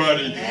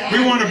somebody. Amen.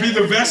 We want to be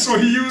the vessel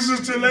he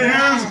uses to lay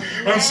hands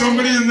on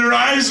somebody and their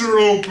eyes are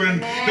open,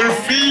 their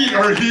feet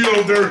are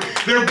healed,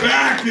 their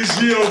back is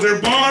healed,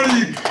 their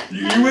body.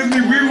 You with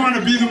me? We want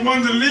to be the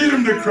one to lead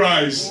them to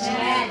Christ.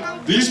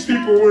 Amen. These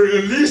people were,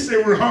 at least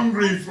they were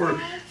hungry for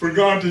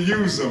God to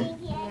use them.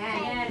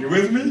 You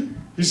with me?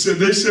 They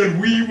said,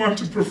 we want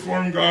to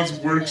perform God's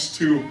works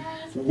too.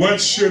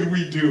 What should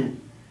we do?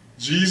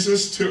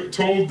 Jesus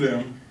told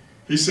them,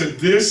 he said,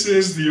 this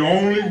is the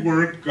only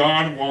work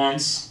God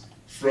wants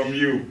from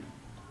you.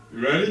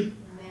 You ready?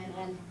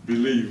 Amen.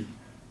 Believe.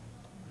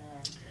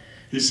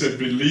 He said,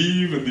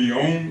 believe in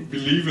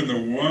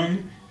the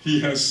one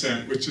he has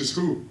sent, which is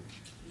who?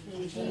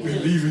 Jesus.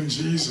 Believe in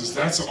Jesus.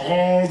 That's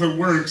all the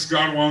works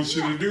God wants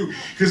you to do.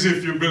 Because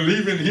if you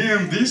believe in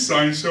him, these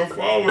signs shall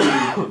follow you.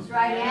 That's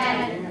right.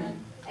 Amen.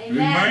 In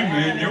my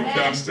name you'll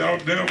cast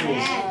out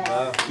devils.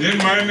 In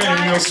my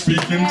name you'll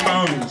speak in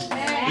tongues.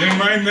 In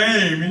my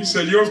name, he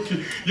said,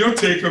 you'll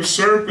take up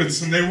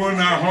serpents and they will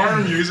not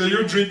harm you. He said,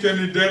 you'll drink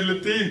any deadly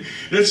thing,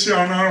 it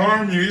shall not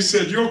harm you. He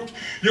said, you'll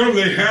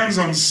lay hands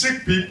on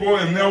sick people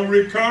and they'll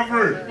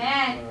recover.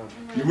 Amen.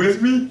 You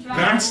with me?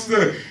 That's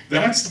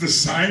the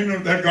sign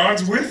of that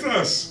God's with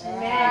us.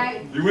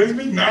 Amen. You with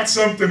me? Not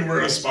something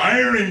we're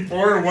aspiring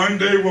for. One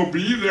day we'll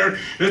be there.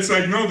 It's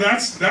like, no,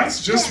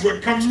 that's just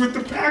what comes with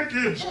the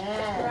package.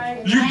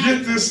 You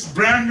get this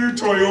brand new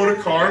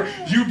Toyota car.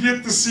 You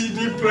get the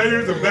CD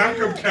player, the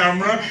backup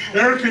camera,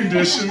 air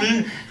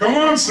conditioning. Come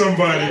on,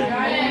 somebody.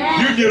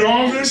 You get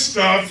all this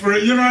stuff for,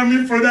 you know what I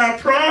mean, for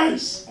that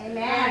price.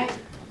 Amen.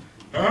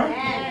 Huh?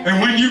 And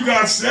when you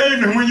got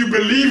saved and when you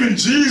believe in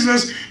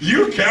Jesus,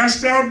 you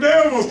cast out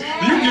devils.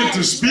 You get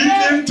to speak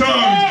in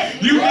tongues.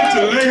 You get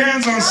to lay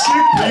hands on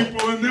sick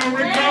people and they'll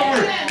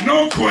recover.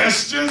 No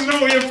questions,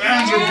 no ifs,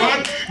 ands, or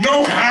buts,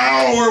 no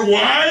how or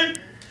why.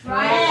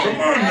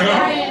 Come on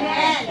now.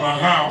 Well,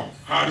 how?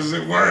 How does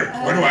it work?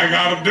 What do I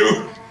got to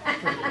do?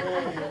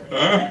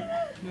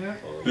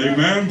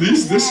 Amen.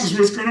 This is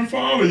what's going to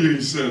follow you,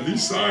 he said.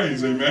 These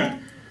signs, amen.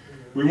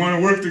 We want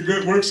to work the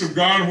good works of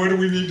God. What do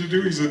we need to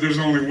do? He said, there's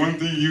only one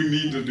thing you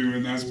need to do,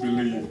 and that's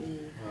believe.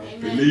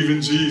 Believe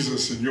in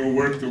Jesus, and you'll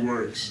work the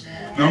works.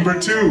 Number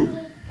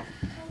 2.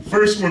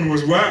 First one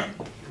was what?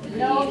 To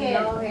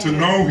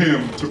know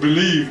Him, to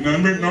believe.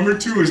 Number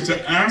 2 is to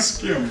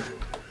ask Him.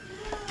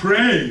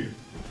 Pray.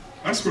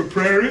 That's what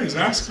prayer is,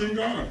 asking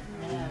God.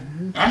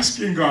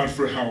 Asking God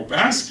for help.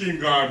 Asking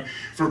God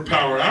for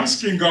power.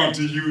 Asking God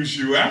to use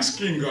you.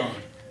 Asking God.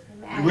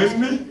 You with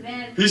me?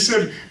 He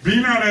said,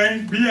 be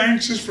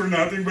anxious for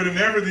nothing, but in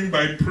everything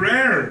by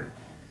prayer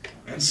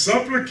and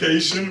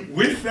supplication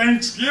with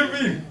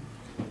thanksgiving.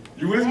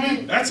 You with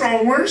me? That's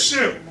all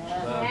worship.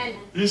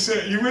 He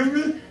said, you with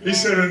me? He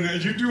said, and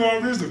as you do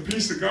all this, the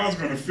peace of God's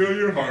going to fill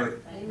your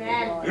heart.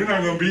 They're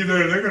not going to be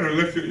there. They're going to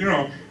look at, you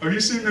know, have you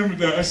seen them?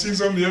 I seen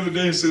some the other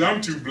day and said,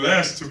 I'm too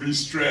blessed to be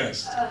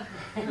stressed.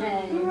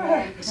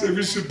 I said,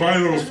 we should buy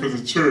those for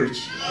the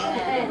church.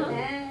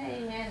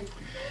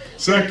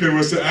 Second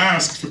was to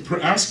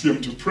ask Him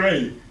to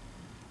pray.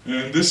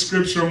 And this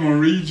scripture I'm going to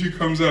read you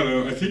comes out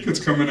of, I think it's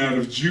coming out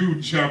of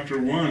Jude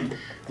chapter 1,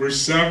 verse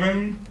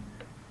 17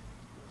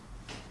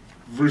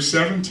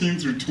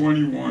 through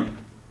 21.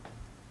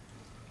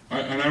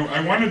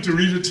 I wanted to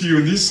read it to you,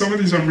 and some of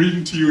these I'm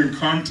reading to you in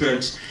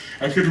context.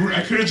 I could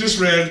have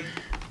just read,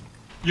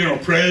 you know,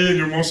 pray in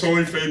your most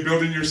holy faith,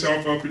 building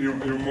yourself up in your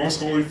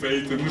most holy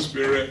faith in the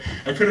Spirit.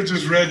 I could have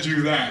just read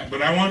you that,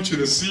 but I want you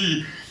to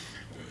see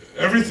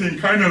everything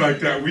kind of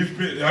like that.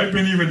 I've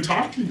been even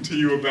talking to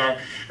you about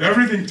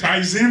everything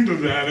ties into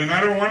that, and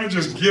I don't want to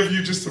just give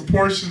you just a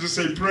portion to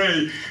say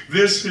pray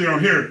this, you know,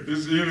 here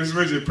this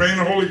pray in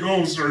the Holy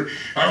Ghost, or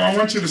I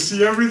want you to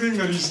see everything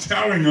that He's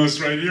telling us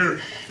right here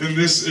in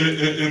this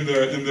in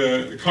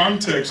the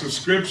context of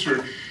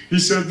Scripture. He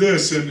said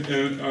this, and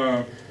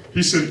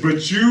he said,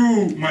 but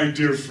you, my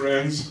dear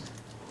friends,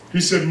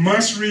 he said,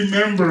 must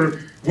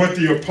remember what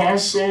the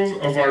apostles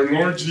of our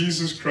Lord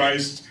Jesus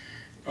Christ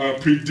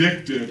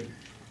predicted.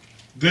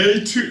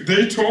 They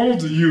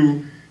told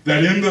you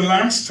that in the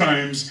last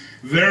times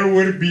there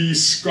would be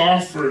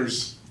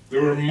scoffers.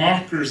 There were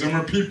mockers. There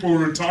were people who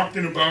were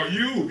talking about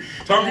you,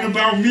 talking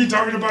about me,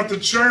 talking about the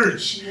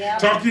church,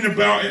 talking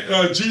about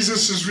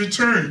Jesus'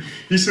 return.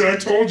 He said, I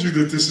told you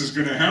that this is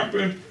going to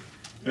happen.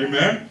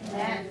 Amen?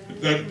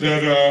 That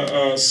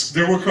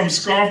there will come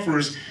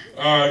scoffers.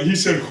 He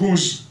said,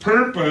 whose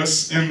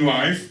purpose in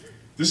life,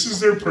 this is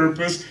their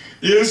purpose,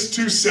 is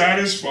to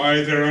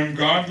satisfy their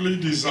ungodly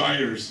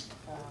desires.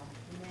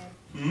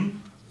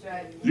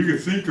 You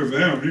could think of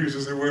them. You could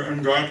just say, what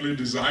ungodly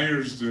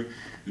desires do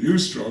you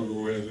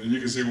struggle with? And you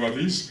can say, well,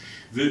 this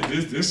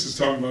is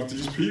talking about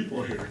these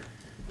people here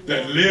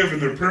that live,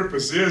 and their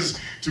purpose is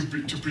to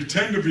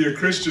pretend to be a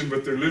Christian,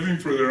 but they're living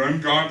for their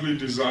ungodly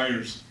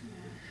desires.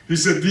 He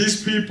said,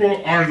 these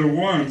people are the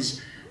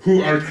ones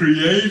who are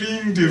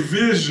creating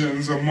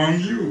divisions among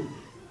you.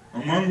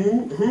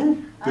 Among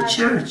who? The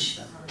church.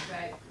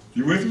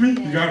 You with me?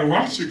 You got to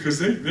watch it, because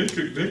they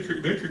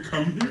could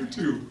come here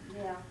too.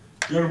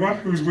 You got to watch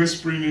who's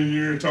whispering in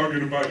your ear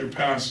talking about your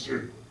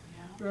pastor.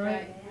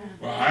 Well,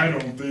 I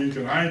don't think,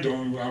 and I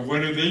don't. Well,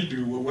 what do they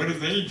do? Well, what do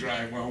they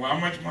drive? Well, how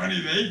much money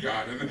they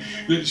got? And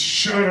then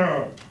shut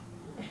up.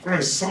 For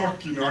a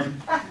sock, you know.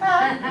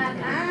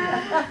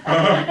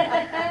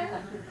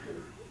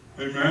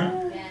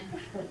 Amen.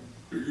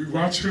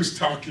 Watch who's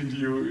talking to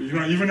you, you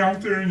know, even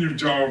out there in your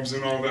jobs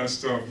and all that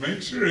stuff.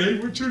 Make sure, hey,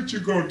 what church you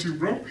go to,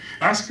 bro?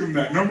 Ask them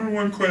that. Number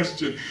one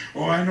question.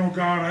 Oh, I know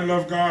God, I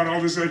love God,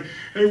 all this.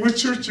 Hey, what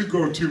church you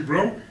go to,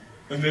 bro?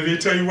 And then they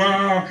tell you,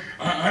 well,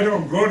 I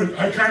don't go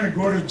to, I kind of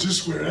go to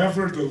just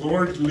wherever the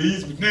Lord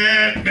leads me.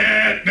 Red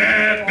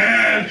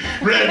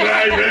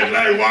light,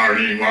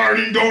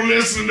 warning, don't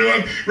listen to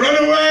him. Run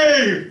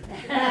away!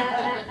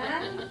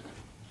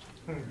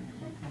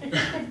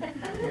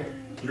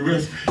 You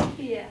with me?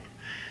 Yeah.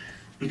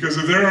 Because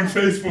if they're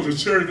unfaithful to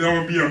church,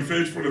 they'll be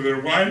unfaithful to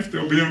their wife.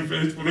 They'll be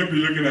unfaithful. They'll be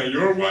looking at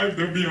your wife.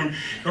 They'll be on,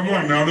 come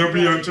on now, they'll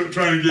be on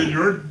trying to get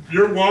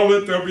your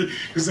wallet. They'll be,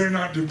 because they're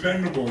not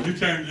dependable. You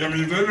can't, I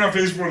mean, they're not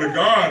faithful to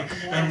God.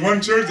 And one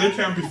church, they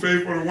can't be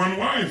faithful to one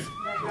wife.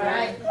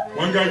 Right.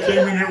 One guy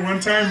came in here one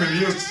time and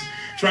he was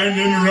trying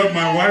to interrupt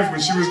my wife when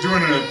she was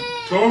doing a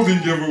clothing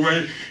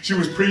giveaway. She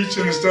was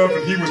preaching and stuff,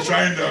 and he was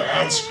trying to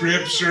add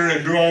scripture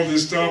and do all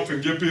this stuff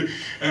and get people.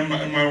 And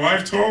my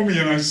wife told me,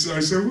 and I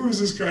said, "Who is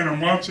this guy?" And I'm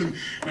watching,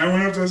 and I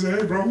went up to him and I said,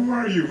 "Hey, bro, who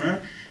are you,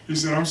 man?" He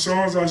said, "I'm so."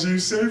 I said, "You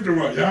saved or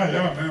what?"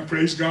 Yeah, man,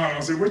 praise God. I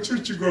said, "What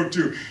church you go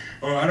to?"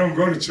 "Oh, I don't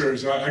go to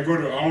church. I go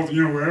to all,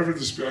 wherever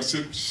the Spirit." I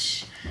said,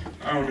 "Shh,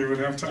 I don't even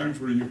have time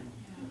for you."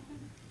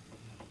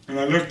 And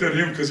I looked at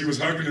him because he was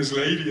hugging his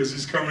lady as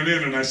he's coming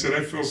in, and I said,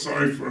 "I feel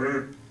sorry for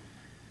her.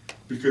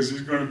 Because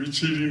he's going to be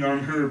cheating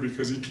on her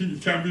because he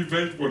can't be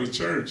faithful to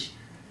church.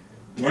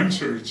 One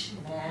church.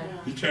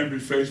 He can't be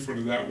faithful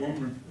to that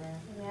woman.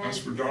 That's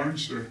for darn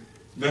sure."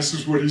 This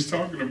is what he's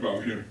talking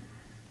about here.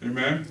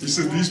 Amen. He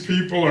said these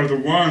people are the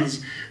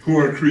ones who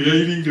are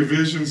creating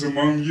divisions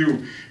among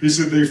you. He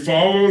said they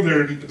follow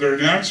their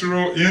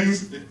natural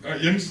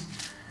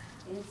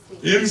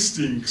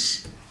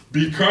instincts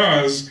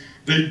because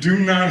they do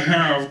not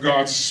have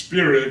God's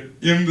Spirit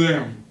in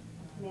them.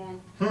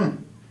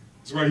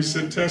 That's why he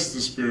said test the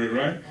Spirit,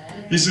 right?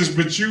 He says,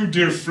 "But you,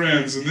 dear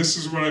friends," and this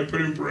is what I put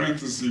in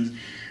parentheses.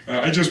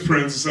 I just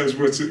parenthesize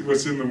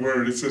what's in the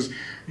Word. It says,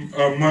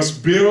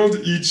 "must build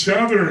each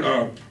other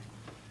up."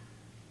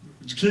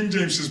 King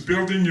James says,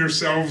 "building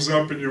yourselves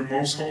up in your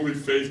most holy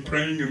faith,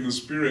 praying in the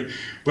Spirit."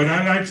 But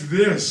I like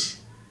this.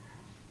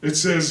 It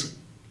says,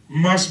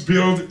 "must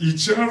build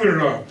each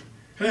other up."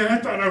 Hey, I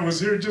thought I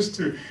was here just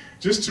to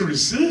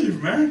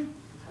receive, man.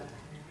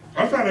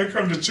 I thought I'd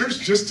come to church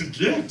just to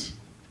get.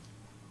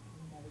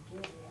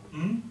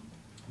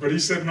 But he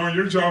said, no,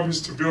 your job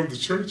is to build the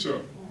church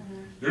up.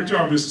 Your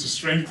job is to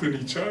strengthen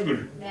each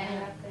other.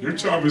 Your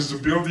job is to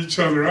build each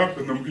other up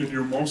in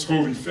your most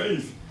holy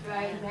faith.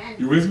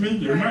 You with me?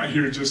 You're not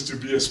here just to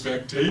be a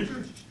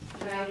spectator.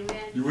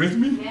 You with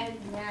me?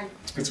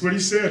 That's what he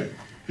said.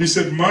 He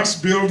said,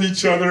 "must build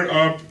each other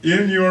up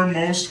in your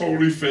most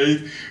holy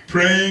faith,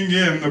 praying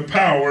in the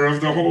power of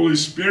the Holy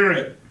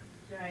Spirit,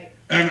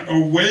 and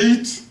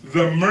await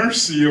the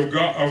mercy of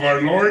God, of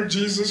our Lord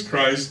Jesus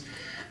Christ,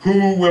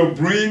 who will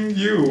bring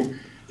you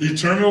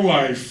eternal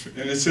life."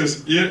 And it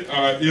says,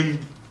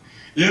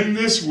 in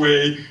this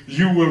way,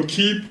 you will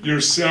keep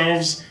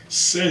yourselves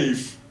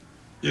safe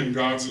in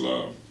God's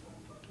love.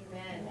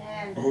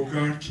 Amen. Oh,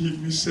 God, keep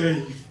me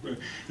safe. But,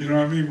 you know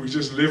what I mean? We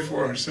just live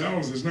for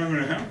ourselves. It's not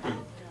going to happen.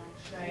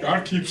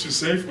 God keeps you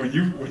safe when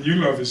you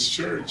love His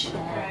church.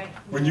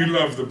 When you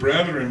love the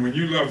brethren. When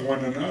you love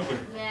one another.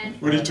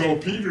 When He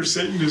told Peter,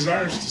 Satan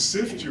desires to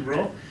sift you,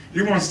 bro.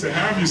 He wants to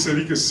have you so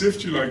he could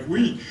sift you like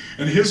wheat.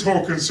 And his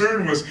whole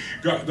concern was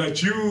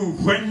that you,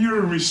 when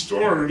you're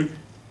restored,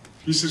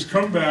 he says,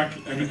 come back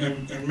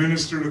and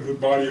minister to the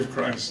body of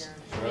Christ.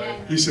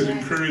 He said,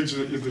 encourage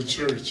the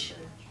church.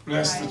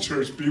 Bless the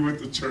church. Be with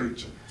the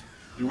church.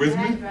 You with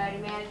me?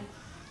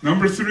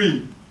 Number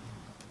 3,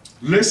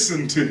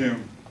 listen to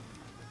Him.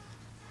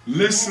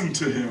 Listen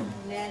to Him.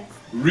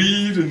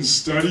 Read and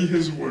study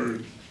His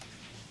Word.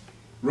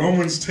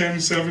 Romans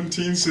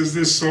 10:17 says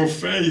this, so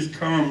faith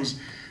comes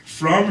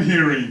from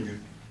hearing.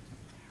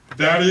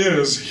 That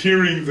is,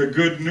 hearing the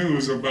good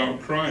news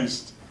about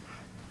Christ.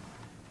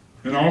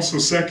 And also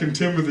 2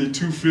 Timothy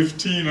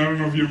 2:15. I don't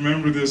know if you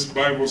remember this,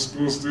 Bible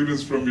school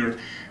students, from your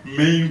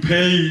main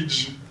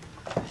page.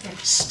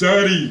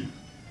 Study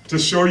to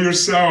show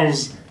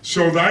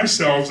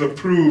thyself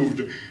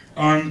approved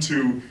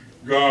unto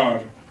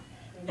God.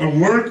 A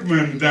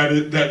workman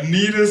that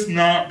needeth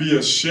not be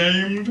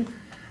ashamed,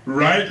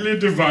 rightly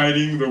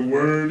dividing the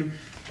word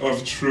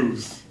of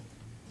truth.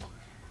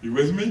 You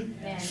with me?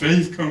 Yeah.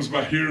 Faith comes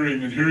by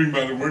hearing, and hearing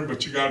by the word,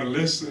 but you got to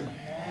listen.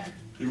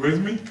 You with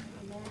me?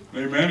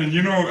 Amen. And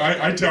you know,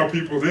 I tell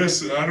people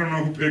this. I don't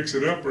know who picks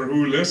it up or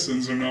who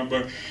listens or not,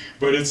 but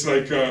it's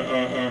like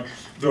the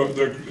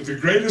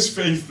greatest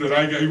faith that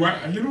I got.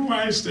 You know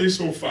why I stay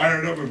so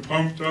fired up and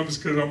pumped up is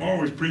because I'm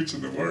always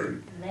preaching the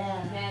word.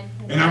 Amen.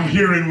 And I'm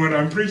hearing what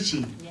I'm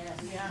preaching.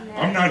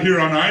 I'm not here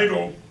on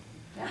idle.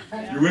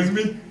 You with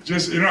me?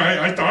 Just,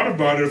 I thought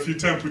about it a few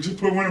times, but just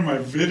put one of my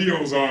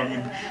videos on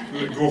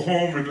and go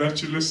home and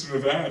let you listen to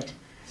that.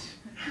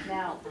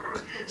 No.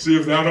 See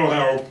if that'll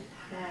help.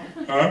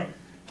 Huh?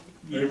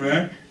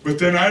 Amen. But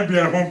then I'd be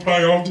at home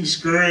probably all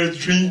discouraged,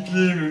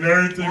 drinking and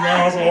everything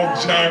else, all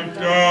jacked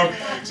up,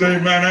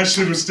 saying, man, I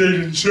should have stayed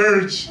in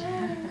church.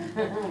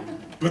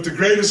 But the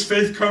greatest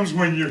faith comes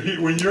when you're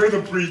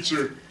the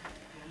preacher.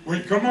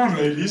 Wait, come on,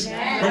 ladies.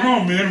 Come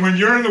on, men. When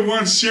you're the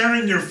one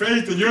sharing your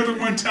faith and you're the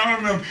one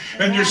telling them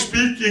and you're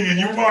speaking and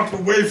you walk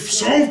away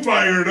so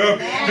fired up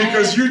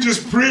because you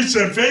just preached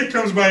and faith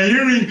comes by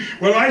hearing,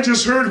 well, I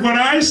just heard what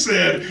I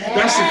said.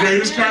 That's the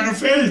greatest kind of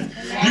faith.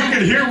 You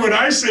can hear what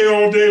I say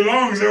all day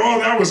long and say, oh,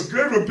 that was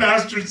good what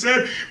Pastor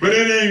said, but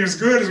it ain't as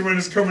good as when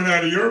it's coming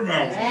out of your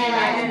mouth.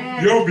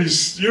 You'll be,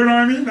 you know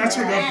what I mean? That's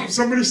what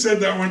somebody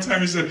said that one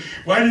time. He said,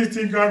 why do you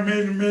think God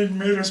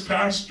made us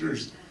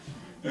pastors?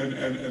 And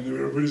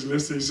everybody's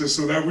listening. He says,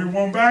 so that we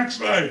won't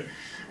backslide.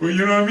 Well,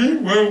 you know what I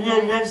mean?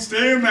 We'll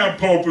stay in that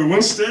pulpit.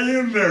 We'll stay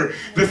in there.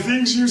 The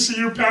things you see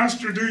your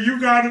pastor do, you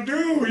got to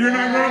do. You're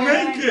not going to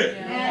make it.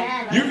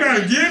 You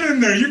got to get in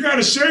there. You got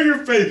to share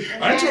your faith.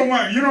 I told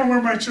you know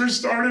where my church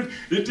started?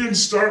 It didn't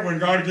start when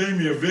God gave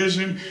me a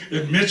vision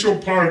in Mitchell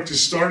Park to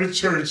start a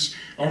church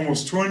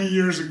almost 20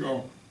 years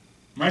ago.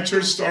 My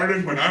church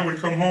started when I would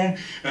come home,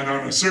 and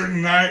on a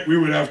certain night, we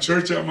would have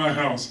church at my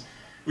house.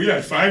 We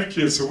had 5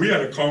 kids, so we had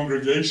a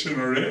congregation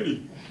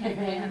already.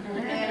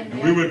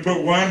 And we would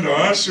put one to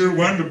usher,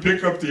 one to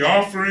pick up the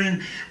offering,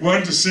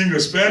 one to sing a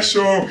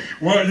special,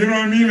 one, you know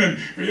what I mean? And,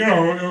 you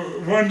know,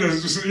 one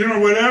to, you know,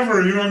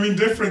 whatever, you know what I mean?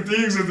 Different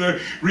things,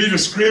 and read a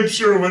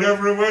scripture or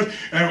whatever it was.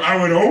 And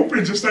I would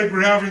open just like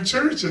we're having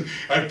church. And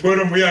I'd put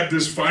them, we had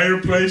this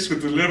fireplace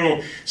with the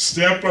little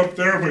step up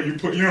there where you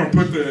put, you know,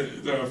 put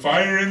the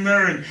fire in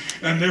there.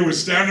 And they would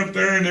stand up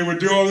there and they would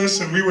do all this.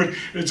 And we would,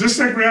 just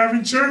like we're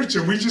having church.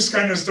 And we just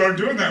kind of started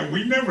doing that.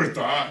 We never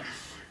thought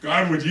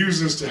God would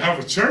use us to have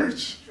a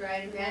church.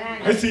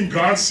 I think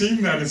God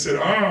seen that and said,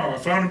 oh, I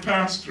found a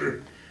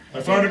pastor.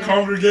 I found a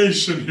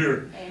congregation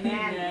here.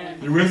 Amen.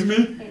 You with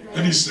me?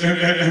 And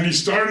he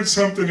started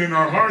something in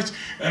our hearts.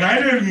 And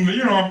I didn't,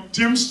 you know,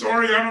 Tim's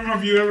story, I don't know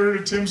if you ever heard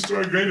of Tim's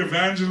story, great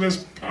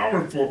evangelist,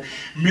 powerful,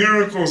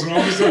 miracles and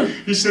all this stuff.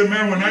 He said,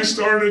 man, when I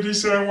started, he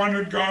said, I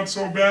wanted God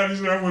so bad. He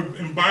said, I was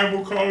in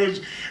Bible college.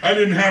 I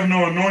didn't have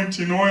no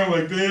anointing oil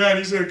like they had.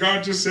 He said,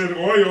 God just said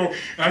oil.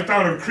 I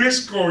thought of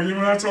Crisco, you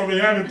know, that's all they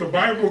had at the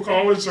Bible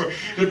college. So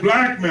the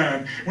black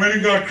man, when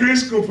he got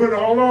Crisco put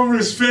all over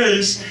his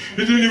face,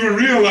 he didn't even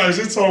realize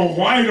it's all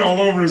white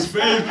all over his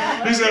face.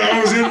 He said,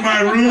 I was in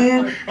my room.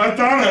 I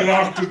thought I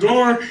locked the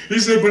door. He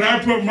said, but I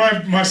put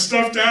my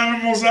stuffed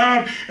animals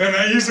out. And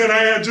he said,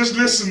 I had just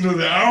listened to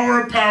the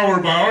Hour of Power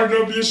by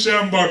R.W.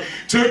 Shambach,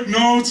 took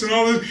notes and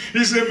all this.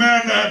 He said,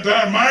 man,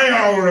 that my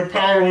hour of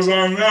power was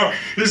on now.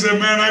 He said,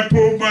 man, I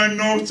pulled my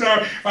notes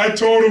out. I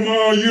told him,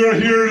 oh, you're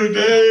here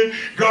today.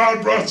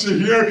 God brought you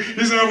here.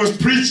 He said, I was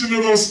preaching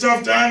to those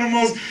stuffed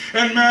animals.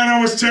 And man,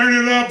 I was tearing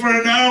it up for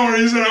an hour.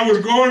 He said, I was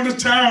going to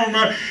town.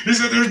 Man. He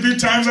said, there'd be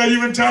times I'd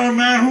even tell him,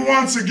 man, who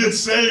wants to get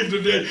saved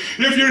today?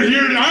 If you're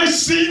here, I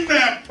seen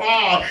that,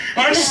 Paul.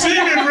 I seen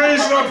it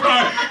raised up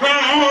high.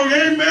 Oh,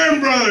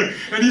 amen, brother.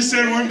 And he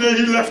said one day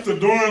he left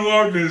the door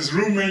unlocked and his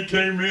roommate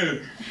came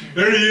in.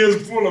 There he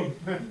is, full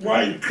of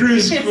white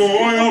Crisco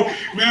oil,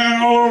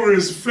 man, all over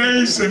his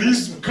face, and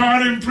he's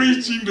caught him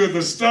preaching to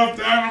the stuffed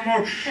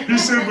animal. He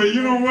said, but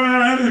you know what?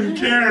 I didn't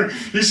care.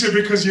 He said,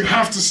 because you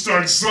have to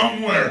start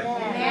somewhere.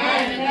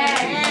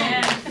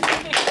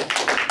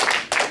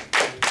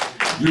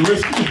 You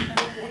with me?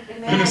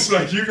 And it's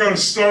like, you got to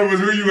start with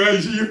who you are,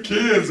 your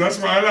kids. That's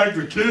why I like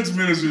the kids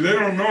ministry. They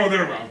don't know.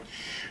 They're about,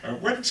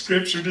 what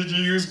scripture did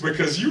you use?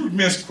 Because you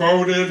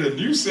misquoted and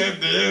you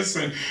said this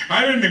and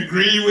I didn't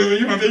agree with it.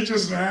 You know, they're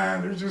just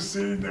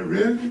sitting there,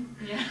 really?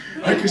 Yeah.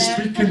 I can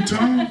speak in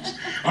tongues.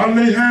 I'll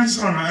lay hands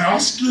on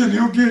Oski and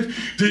he'll get,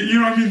 you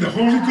know what I mean, the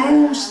Holy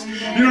Ghost.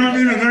 You know what I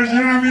mean? And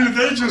you know what I mean? If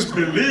they just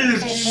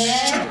believe,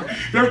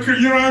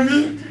 you know what I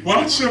mean?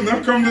 Watch them.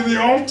 They'll come to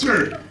the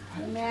altar.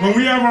 When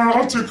we have our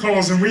altar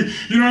calls and we,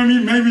 you know what I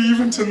mean, maybe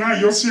even tonight,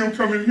 you'll see them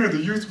come in here. The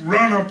youth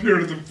run up here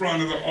to the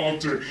front of the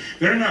altar.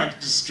 They're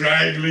not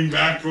straggling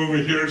back over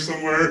here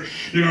somewhere,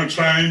 you know,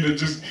 trying to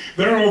just,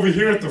 they're over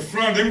here at the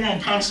front. They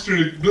want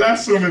Pastor to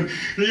bless them and,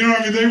 you know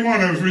what I mean, they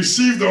want to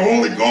receive the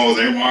Holy Ghost.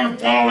 They want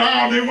to fall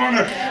out.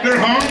 They're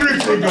hungry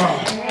for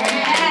God.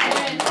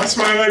 That's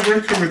why I like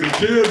working with the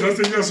kids. I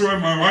think that's why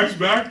my wife's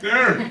back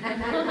there.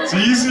 It's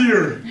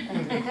easier.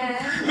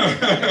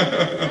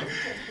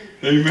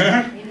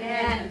 Amen.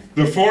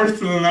 The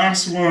fourth and the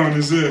last one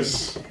is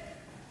this.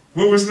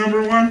 What was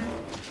number one?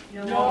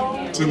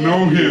 To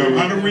know Him.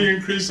 How do we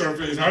increase our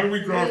faith? How do we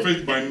grow our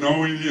faith? By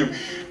knowing Him.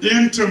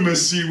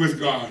 Intimacy with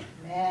God.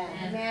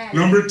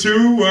 Number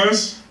two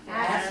was?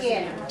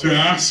 To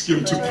ask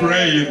Him, to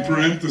pray in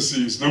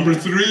parentheses. Number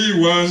three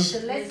was?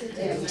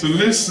 To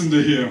listen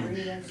to Him.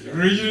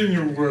 Reading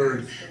your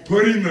word,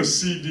 putting the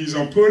CDs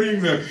on,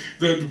 putting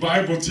the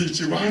Bible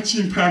teaching,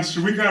 watching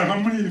Pastor. We got how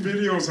many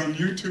videos on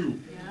YouTube?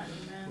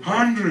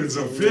 Hundreds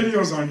of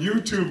videos on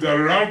YouTube that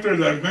are out there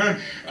that,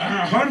 man,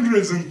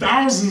 hundreds and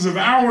thousands of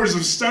hours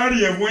of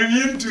study have went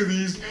into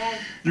these.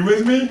 You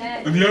with me?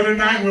 And the other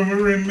night when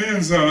we were in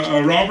men's,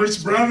 Robert's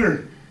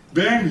brother,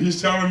 Ben, he's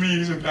telling me,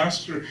 he's a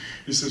pastor.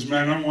 He says,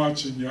 man, I'm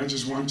watching you. I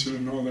just want you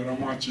to know that I'm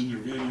watching your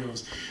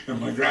videos. And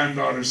my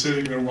granddaughter's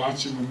sitting there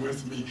watching them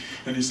with me.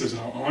 And he says,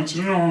 I want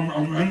you to know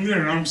I'm in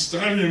there and I'm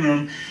studying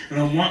them. And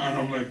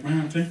I'm like,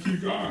 man, thank you,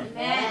 God.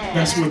 Amen.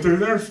 That's what they're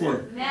there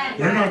for. Amen.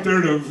 They're not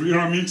there to, you know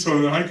what I mean,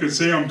 so that I could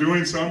say I'm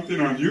doing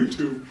something on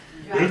YouTube.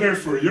 They're there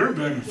for your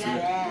benefit.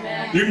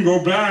 Amen. You can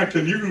go back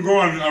and you can go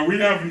on, we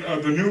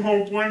have the New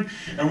Hope one,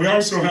 and we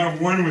also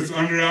have one with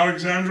under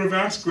Alexandra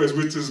Vasquez,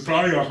 which is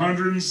probably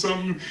 100 and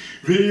something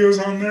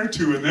videos on there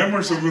too. And them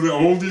are some of the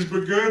oldies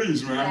but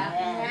goodies, man.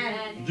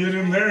 Amen. Get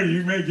in there,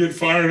 you may get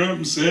fired up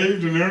and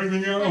saved and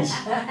everything else.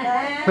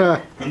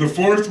 And the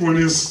fourth one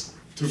is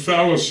to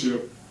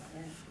fellowship.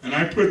 And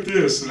I put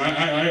this, and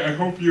I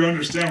hope you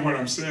understand what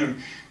I'm saying.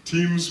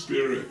 Team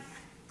spirit.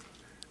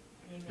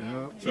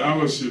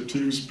 Fellowship,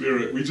 team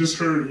spirit. We just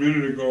heard a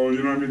minute ago,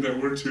 you know what I mean,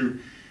 that we're to,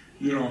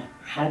 you know,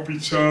 help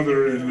each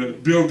other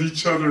and build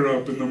each other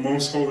up in the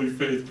most holy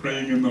faith,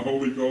 praying in the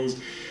Holy Ghost.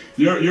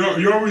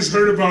 You always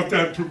heard about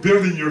that,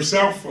 building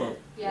yourself up.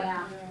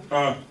 Yeah.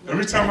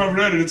 Every time I've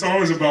read it, it's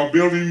always about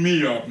building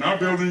me up, not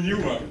building you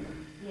up.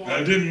 Yeah. And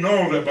I didn't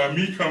know that by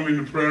me coming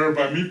to prayer,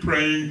 by me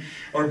praying,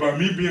 or by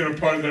me being a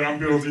part of that, I'm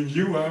building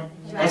you up.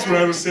 That's what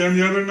I was saying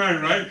the other night,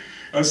 right?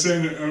 I was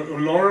saying,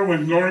 Laura,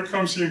 when Laura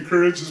comes, she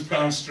encourages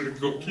Pastor to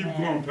go, keep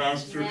going,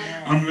 Pastor.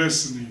 I'm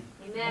listening.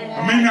 Amen.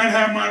 I may not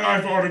have my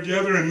life all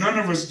together, and none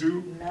of us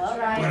do, That's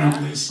right. but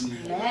I'm listening.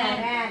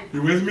 Amen.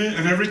 You with me?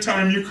 And every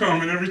time you come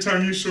and every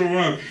time you show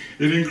up,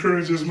 it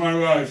encourages my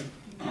life.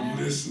 I'm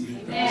listening.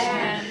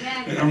 Amen.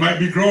 And I might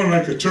be growing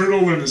like a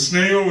turtle and a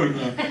snail and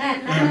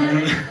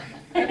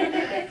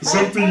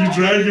something you're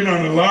dragging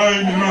on a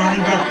line, you know what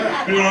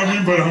I mean? You know what I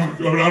mean? But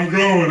I'm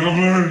growing, I'm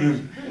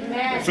learning.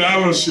 Amen.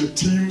 Fellowship,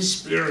 team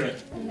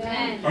spirit.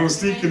 Amen. I was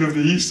thinking of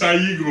the Eastside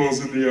Eagles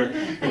and the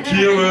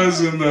Aquilas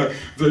and the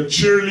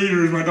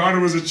cheerleaders. My daughter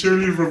was a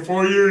cheerleader for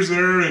 4 years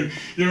there, and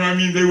you know what I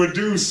mean, they would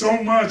do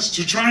so much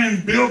to try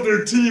and build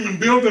their team and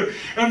build it.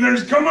 And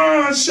there's, come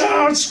on,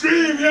 shout,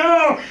 scream,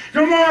 yell,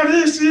 come on,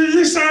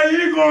 Eastside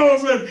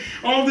Eagles, and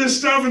all this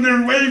stuff, and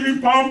they're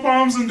waving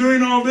pom-poms and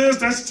doing all this.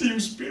 That's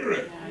team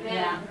spirit.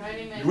 Yeah.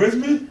 You with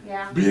me?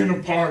 Yeah. Being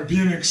a part,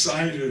 being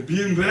excited,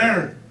 being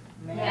there.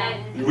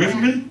 Amen. You with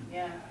me?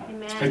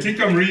 Amen. I think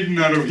I'm reading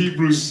out of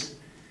Hebrews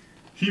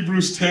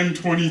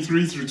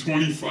 10:23 through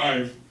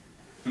 25.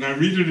 And I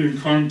read it in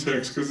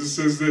context because it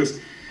says this.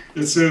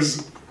 It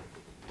says,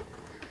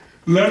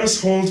 let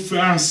us hold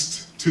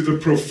fast to the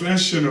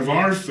profession of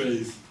our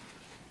faith.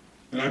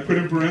 And I put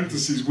in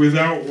parentheses,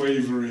 without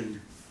wavering.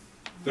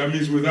 That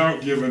means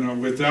without giving up,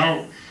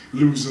 without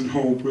losing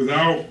hope,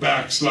 without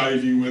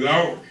backsliding,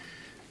 without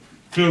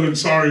feeling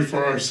sorry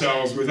for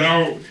ourselves,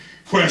 without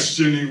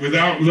questioning,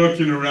 without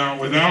looking around,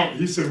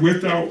 he said,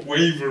 without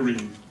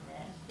wavering.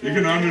 You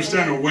can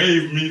understand a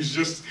wave means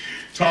just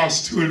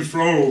tossed to and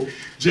fro.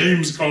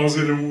 James calls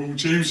it in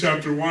James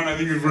chapter 1, I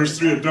think in verse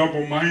 3, a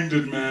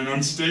double-minded man,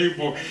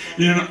 unstable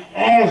in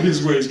all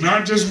his ways,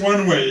 not just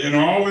one way, in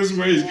all his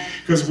ways.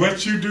 Because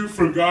what you do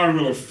for God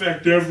will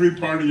affect every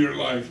part of your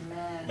life.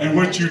 And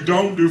what you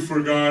don't do for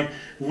God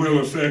will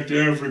affect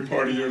every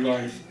part of your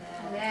life.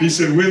 He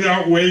said,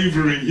 without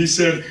wavering, he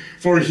said,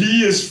 for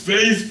he is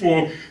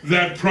faithful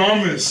that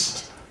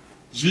promised.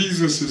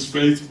 Jesus is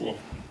faithful.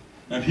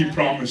 And he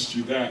promised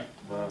you that.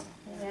 Wow.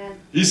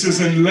 He says,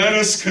 and let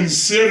us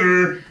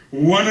consider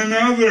one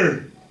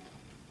another.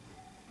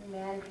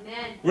 Amen.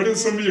 What did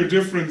some of your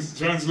different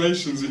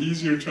translations, the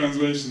easier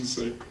translations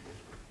say?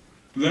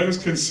 Let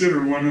us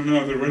consider one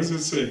another. What does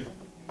it say?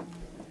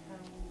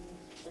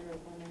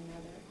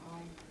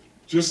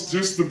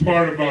 Just the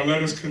part about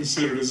let us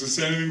consider. Does it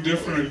say anything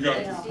different? Or you got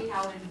Let's see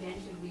how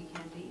inventive we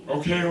can be.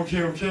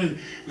 Okay.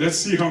 Let's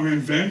see how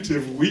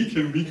inventive we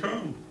can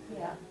become.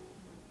 Yeah.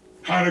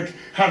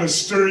 How to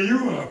stir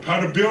you up, how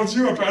to build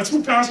you up. That's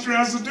what pastor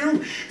has to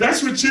do.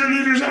 That's what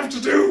cheerleaders have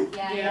to do.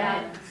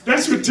 Yeah.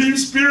 That's what team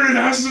spirit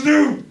has to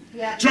do.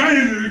 Yeah. Try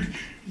and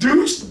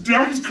do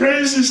dumb,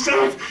 crazy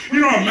stuff. You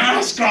know, a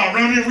mascot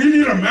running. We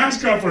need a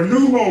mascot for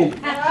New Hope.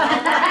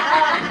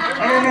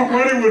 I don't know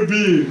what it would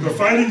be. The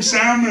fighting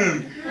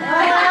salmon. It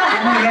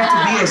might have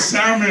to be a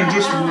salmon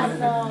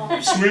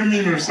just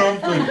swimming or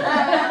something.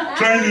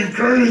 Trying to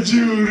encourage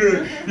you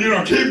to, you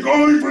know, keep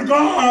going for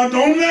God.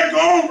 Don't let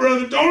go,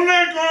 brother. Don't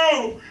let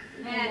go.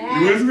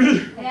 You with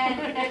me?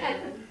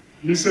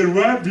 He said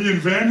what? Be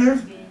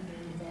inventive?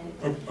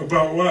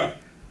 About what?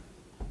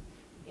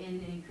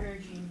 In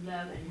encouraging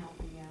love and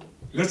helping out.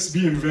 Let's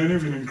be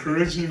inventive and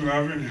encouraging,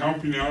 loving,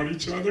 helping out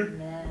each other.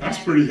 That's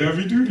pretty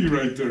heavy duty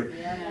right there.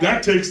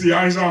 That takes the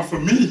eyes off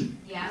of me.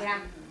 Yeah.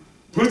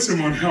 Puts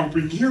them on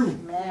helping you.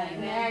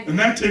 Amen. And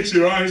that takes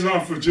your eyes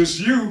off of just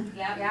you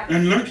Yep.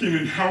 and looking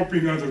and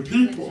helping other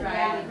people. That's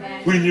right.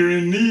 Amen. When you're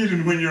in need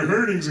and when you're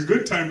hurting, it's a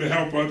good time to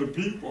help other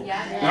people.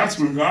 Yeah. That's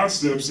when God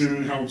steps in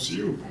and helps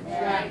you.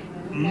 That's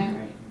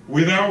right.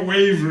 Without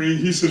wavering,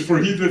 he says, for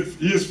he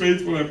is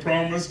faithful that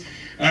promised.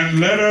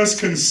 And let us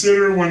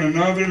consider one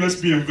another. Let's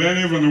be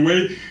inventive on the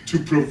way to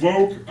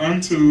provoke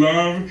unto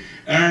love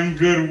and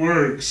good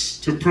works.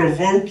 To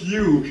provoke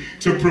you,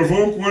 to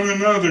provoke one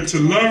another, to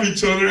love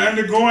each other, and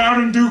to go out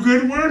and do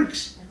good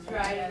works. That's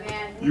right,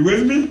 amen. You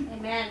with me?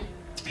 Amen.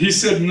 He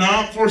said,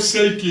 not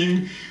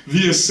forsaking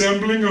the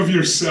assembling of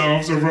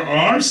yourselves, of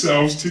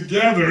ourselves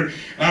together,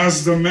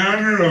 as the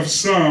manner of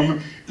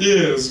some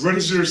is. What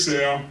does yours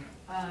say, Al?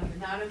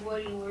 Not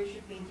avoiding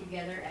worshiping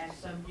together as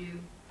some do,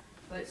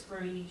 but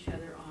spurring each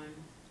other on.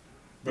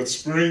 But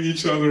spurring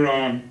each other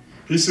on.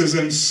 He says,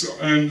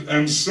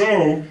 and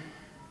so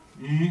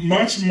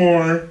much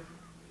more,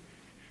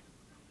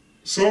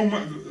 so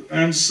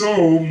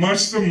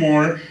much the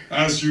more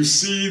as you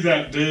see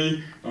that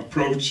day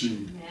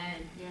approaching.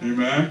 Amen.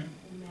 Amen.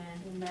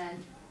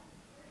 Amen.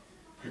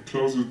 I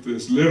close with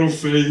this. Little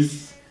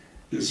faith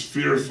is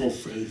fearful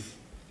faith.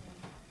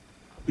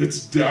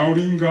 It's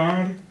doubting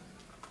God,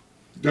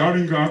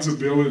 doubting God's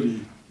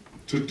ability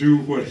to do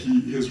what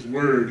His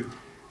Word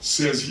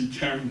says He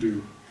can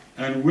do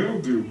and will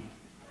do.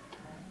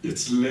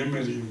 It's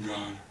limiting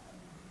God.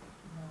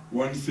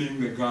 One thing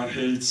that God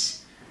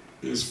hates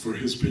is for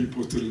His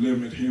people to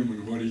limit Him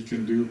and what He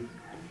can do.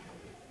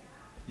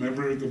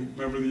 Remember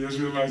the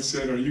Israelites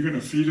said, are you going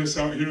to feed us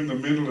out here in the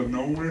middle of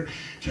nowhere?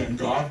 Can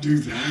God do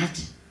that?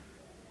 That's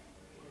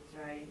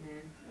right,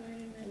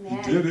 amen.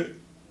 Amen. He did it.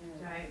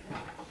 That's right.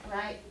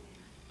 Right.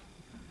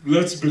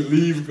 Let's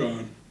believe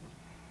God.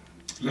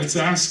 Let's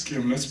ask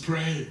Him. Let's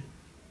pray.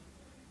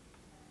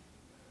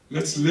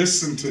 Let's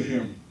listen to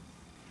Him.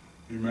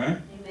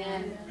 Amen?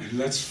 Amen. And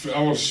let's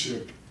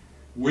fellowship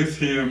with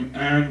Him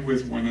and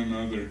with one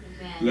another.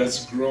 Amen.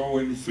 Let's grow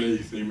in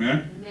faith.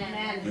 Amen?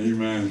 Amen.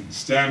 Amen.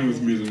 Stand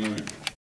with me tonight.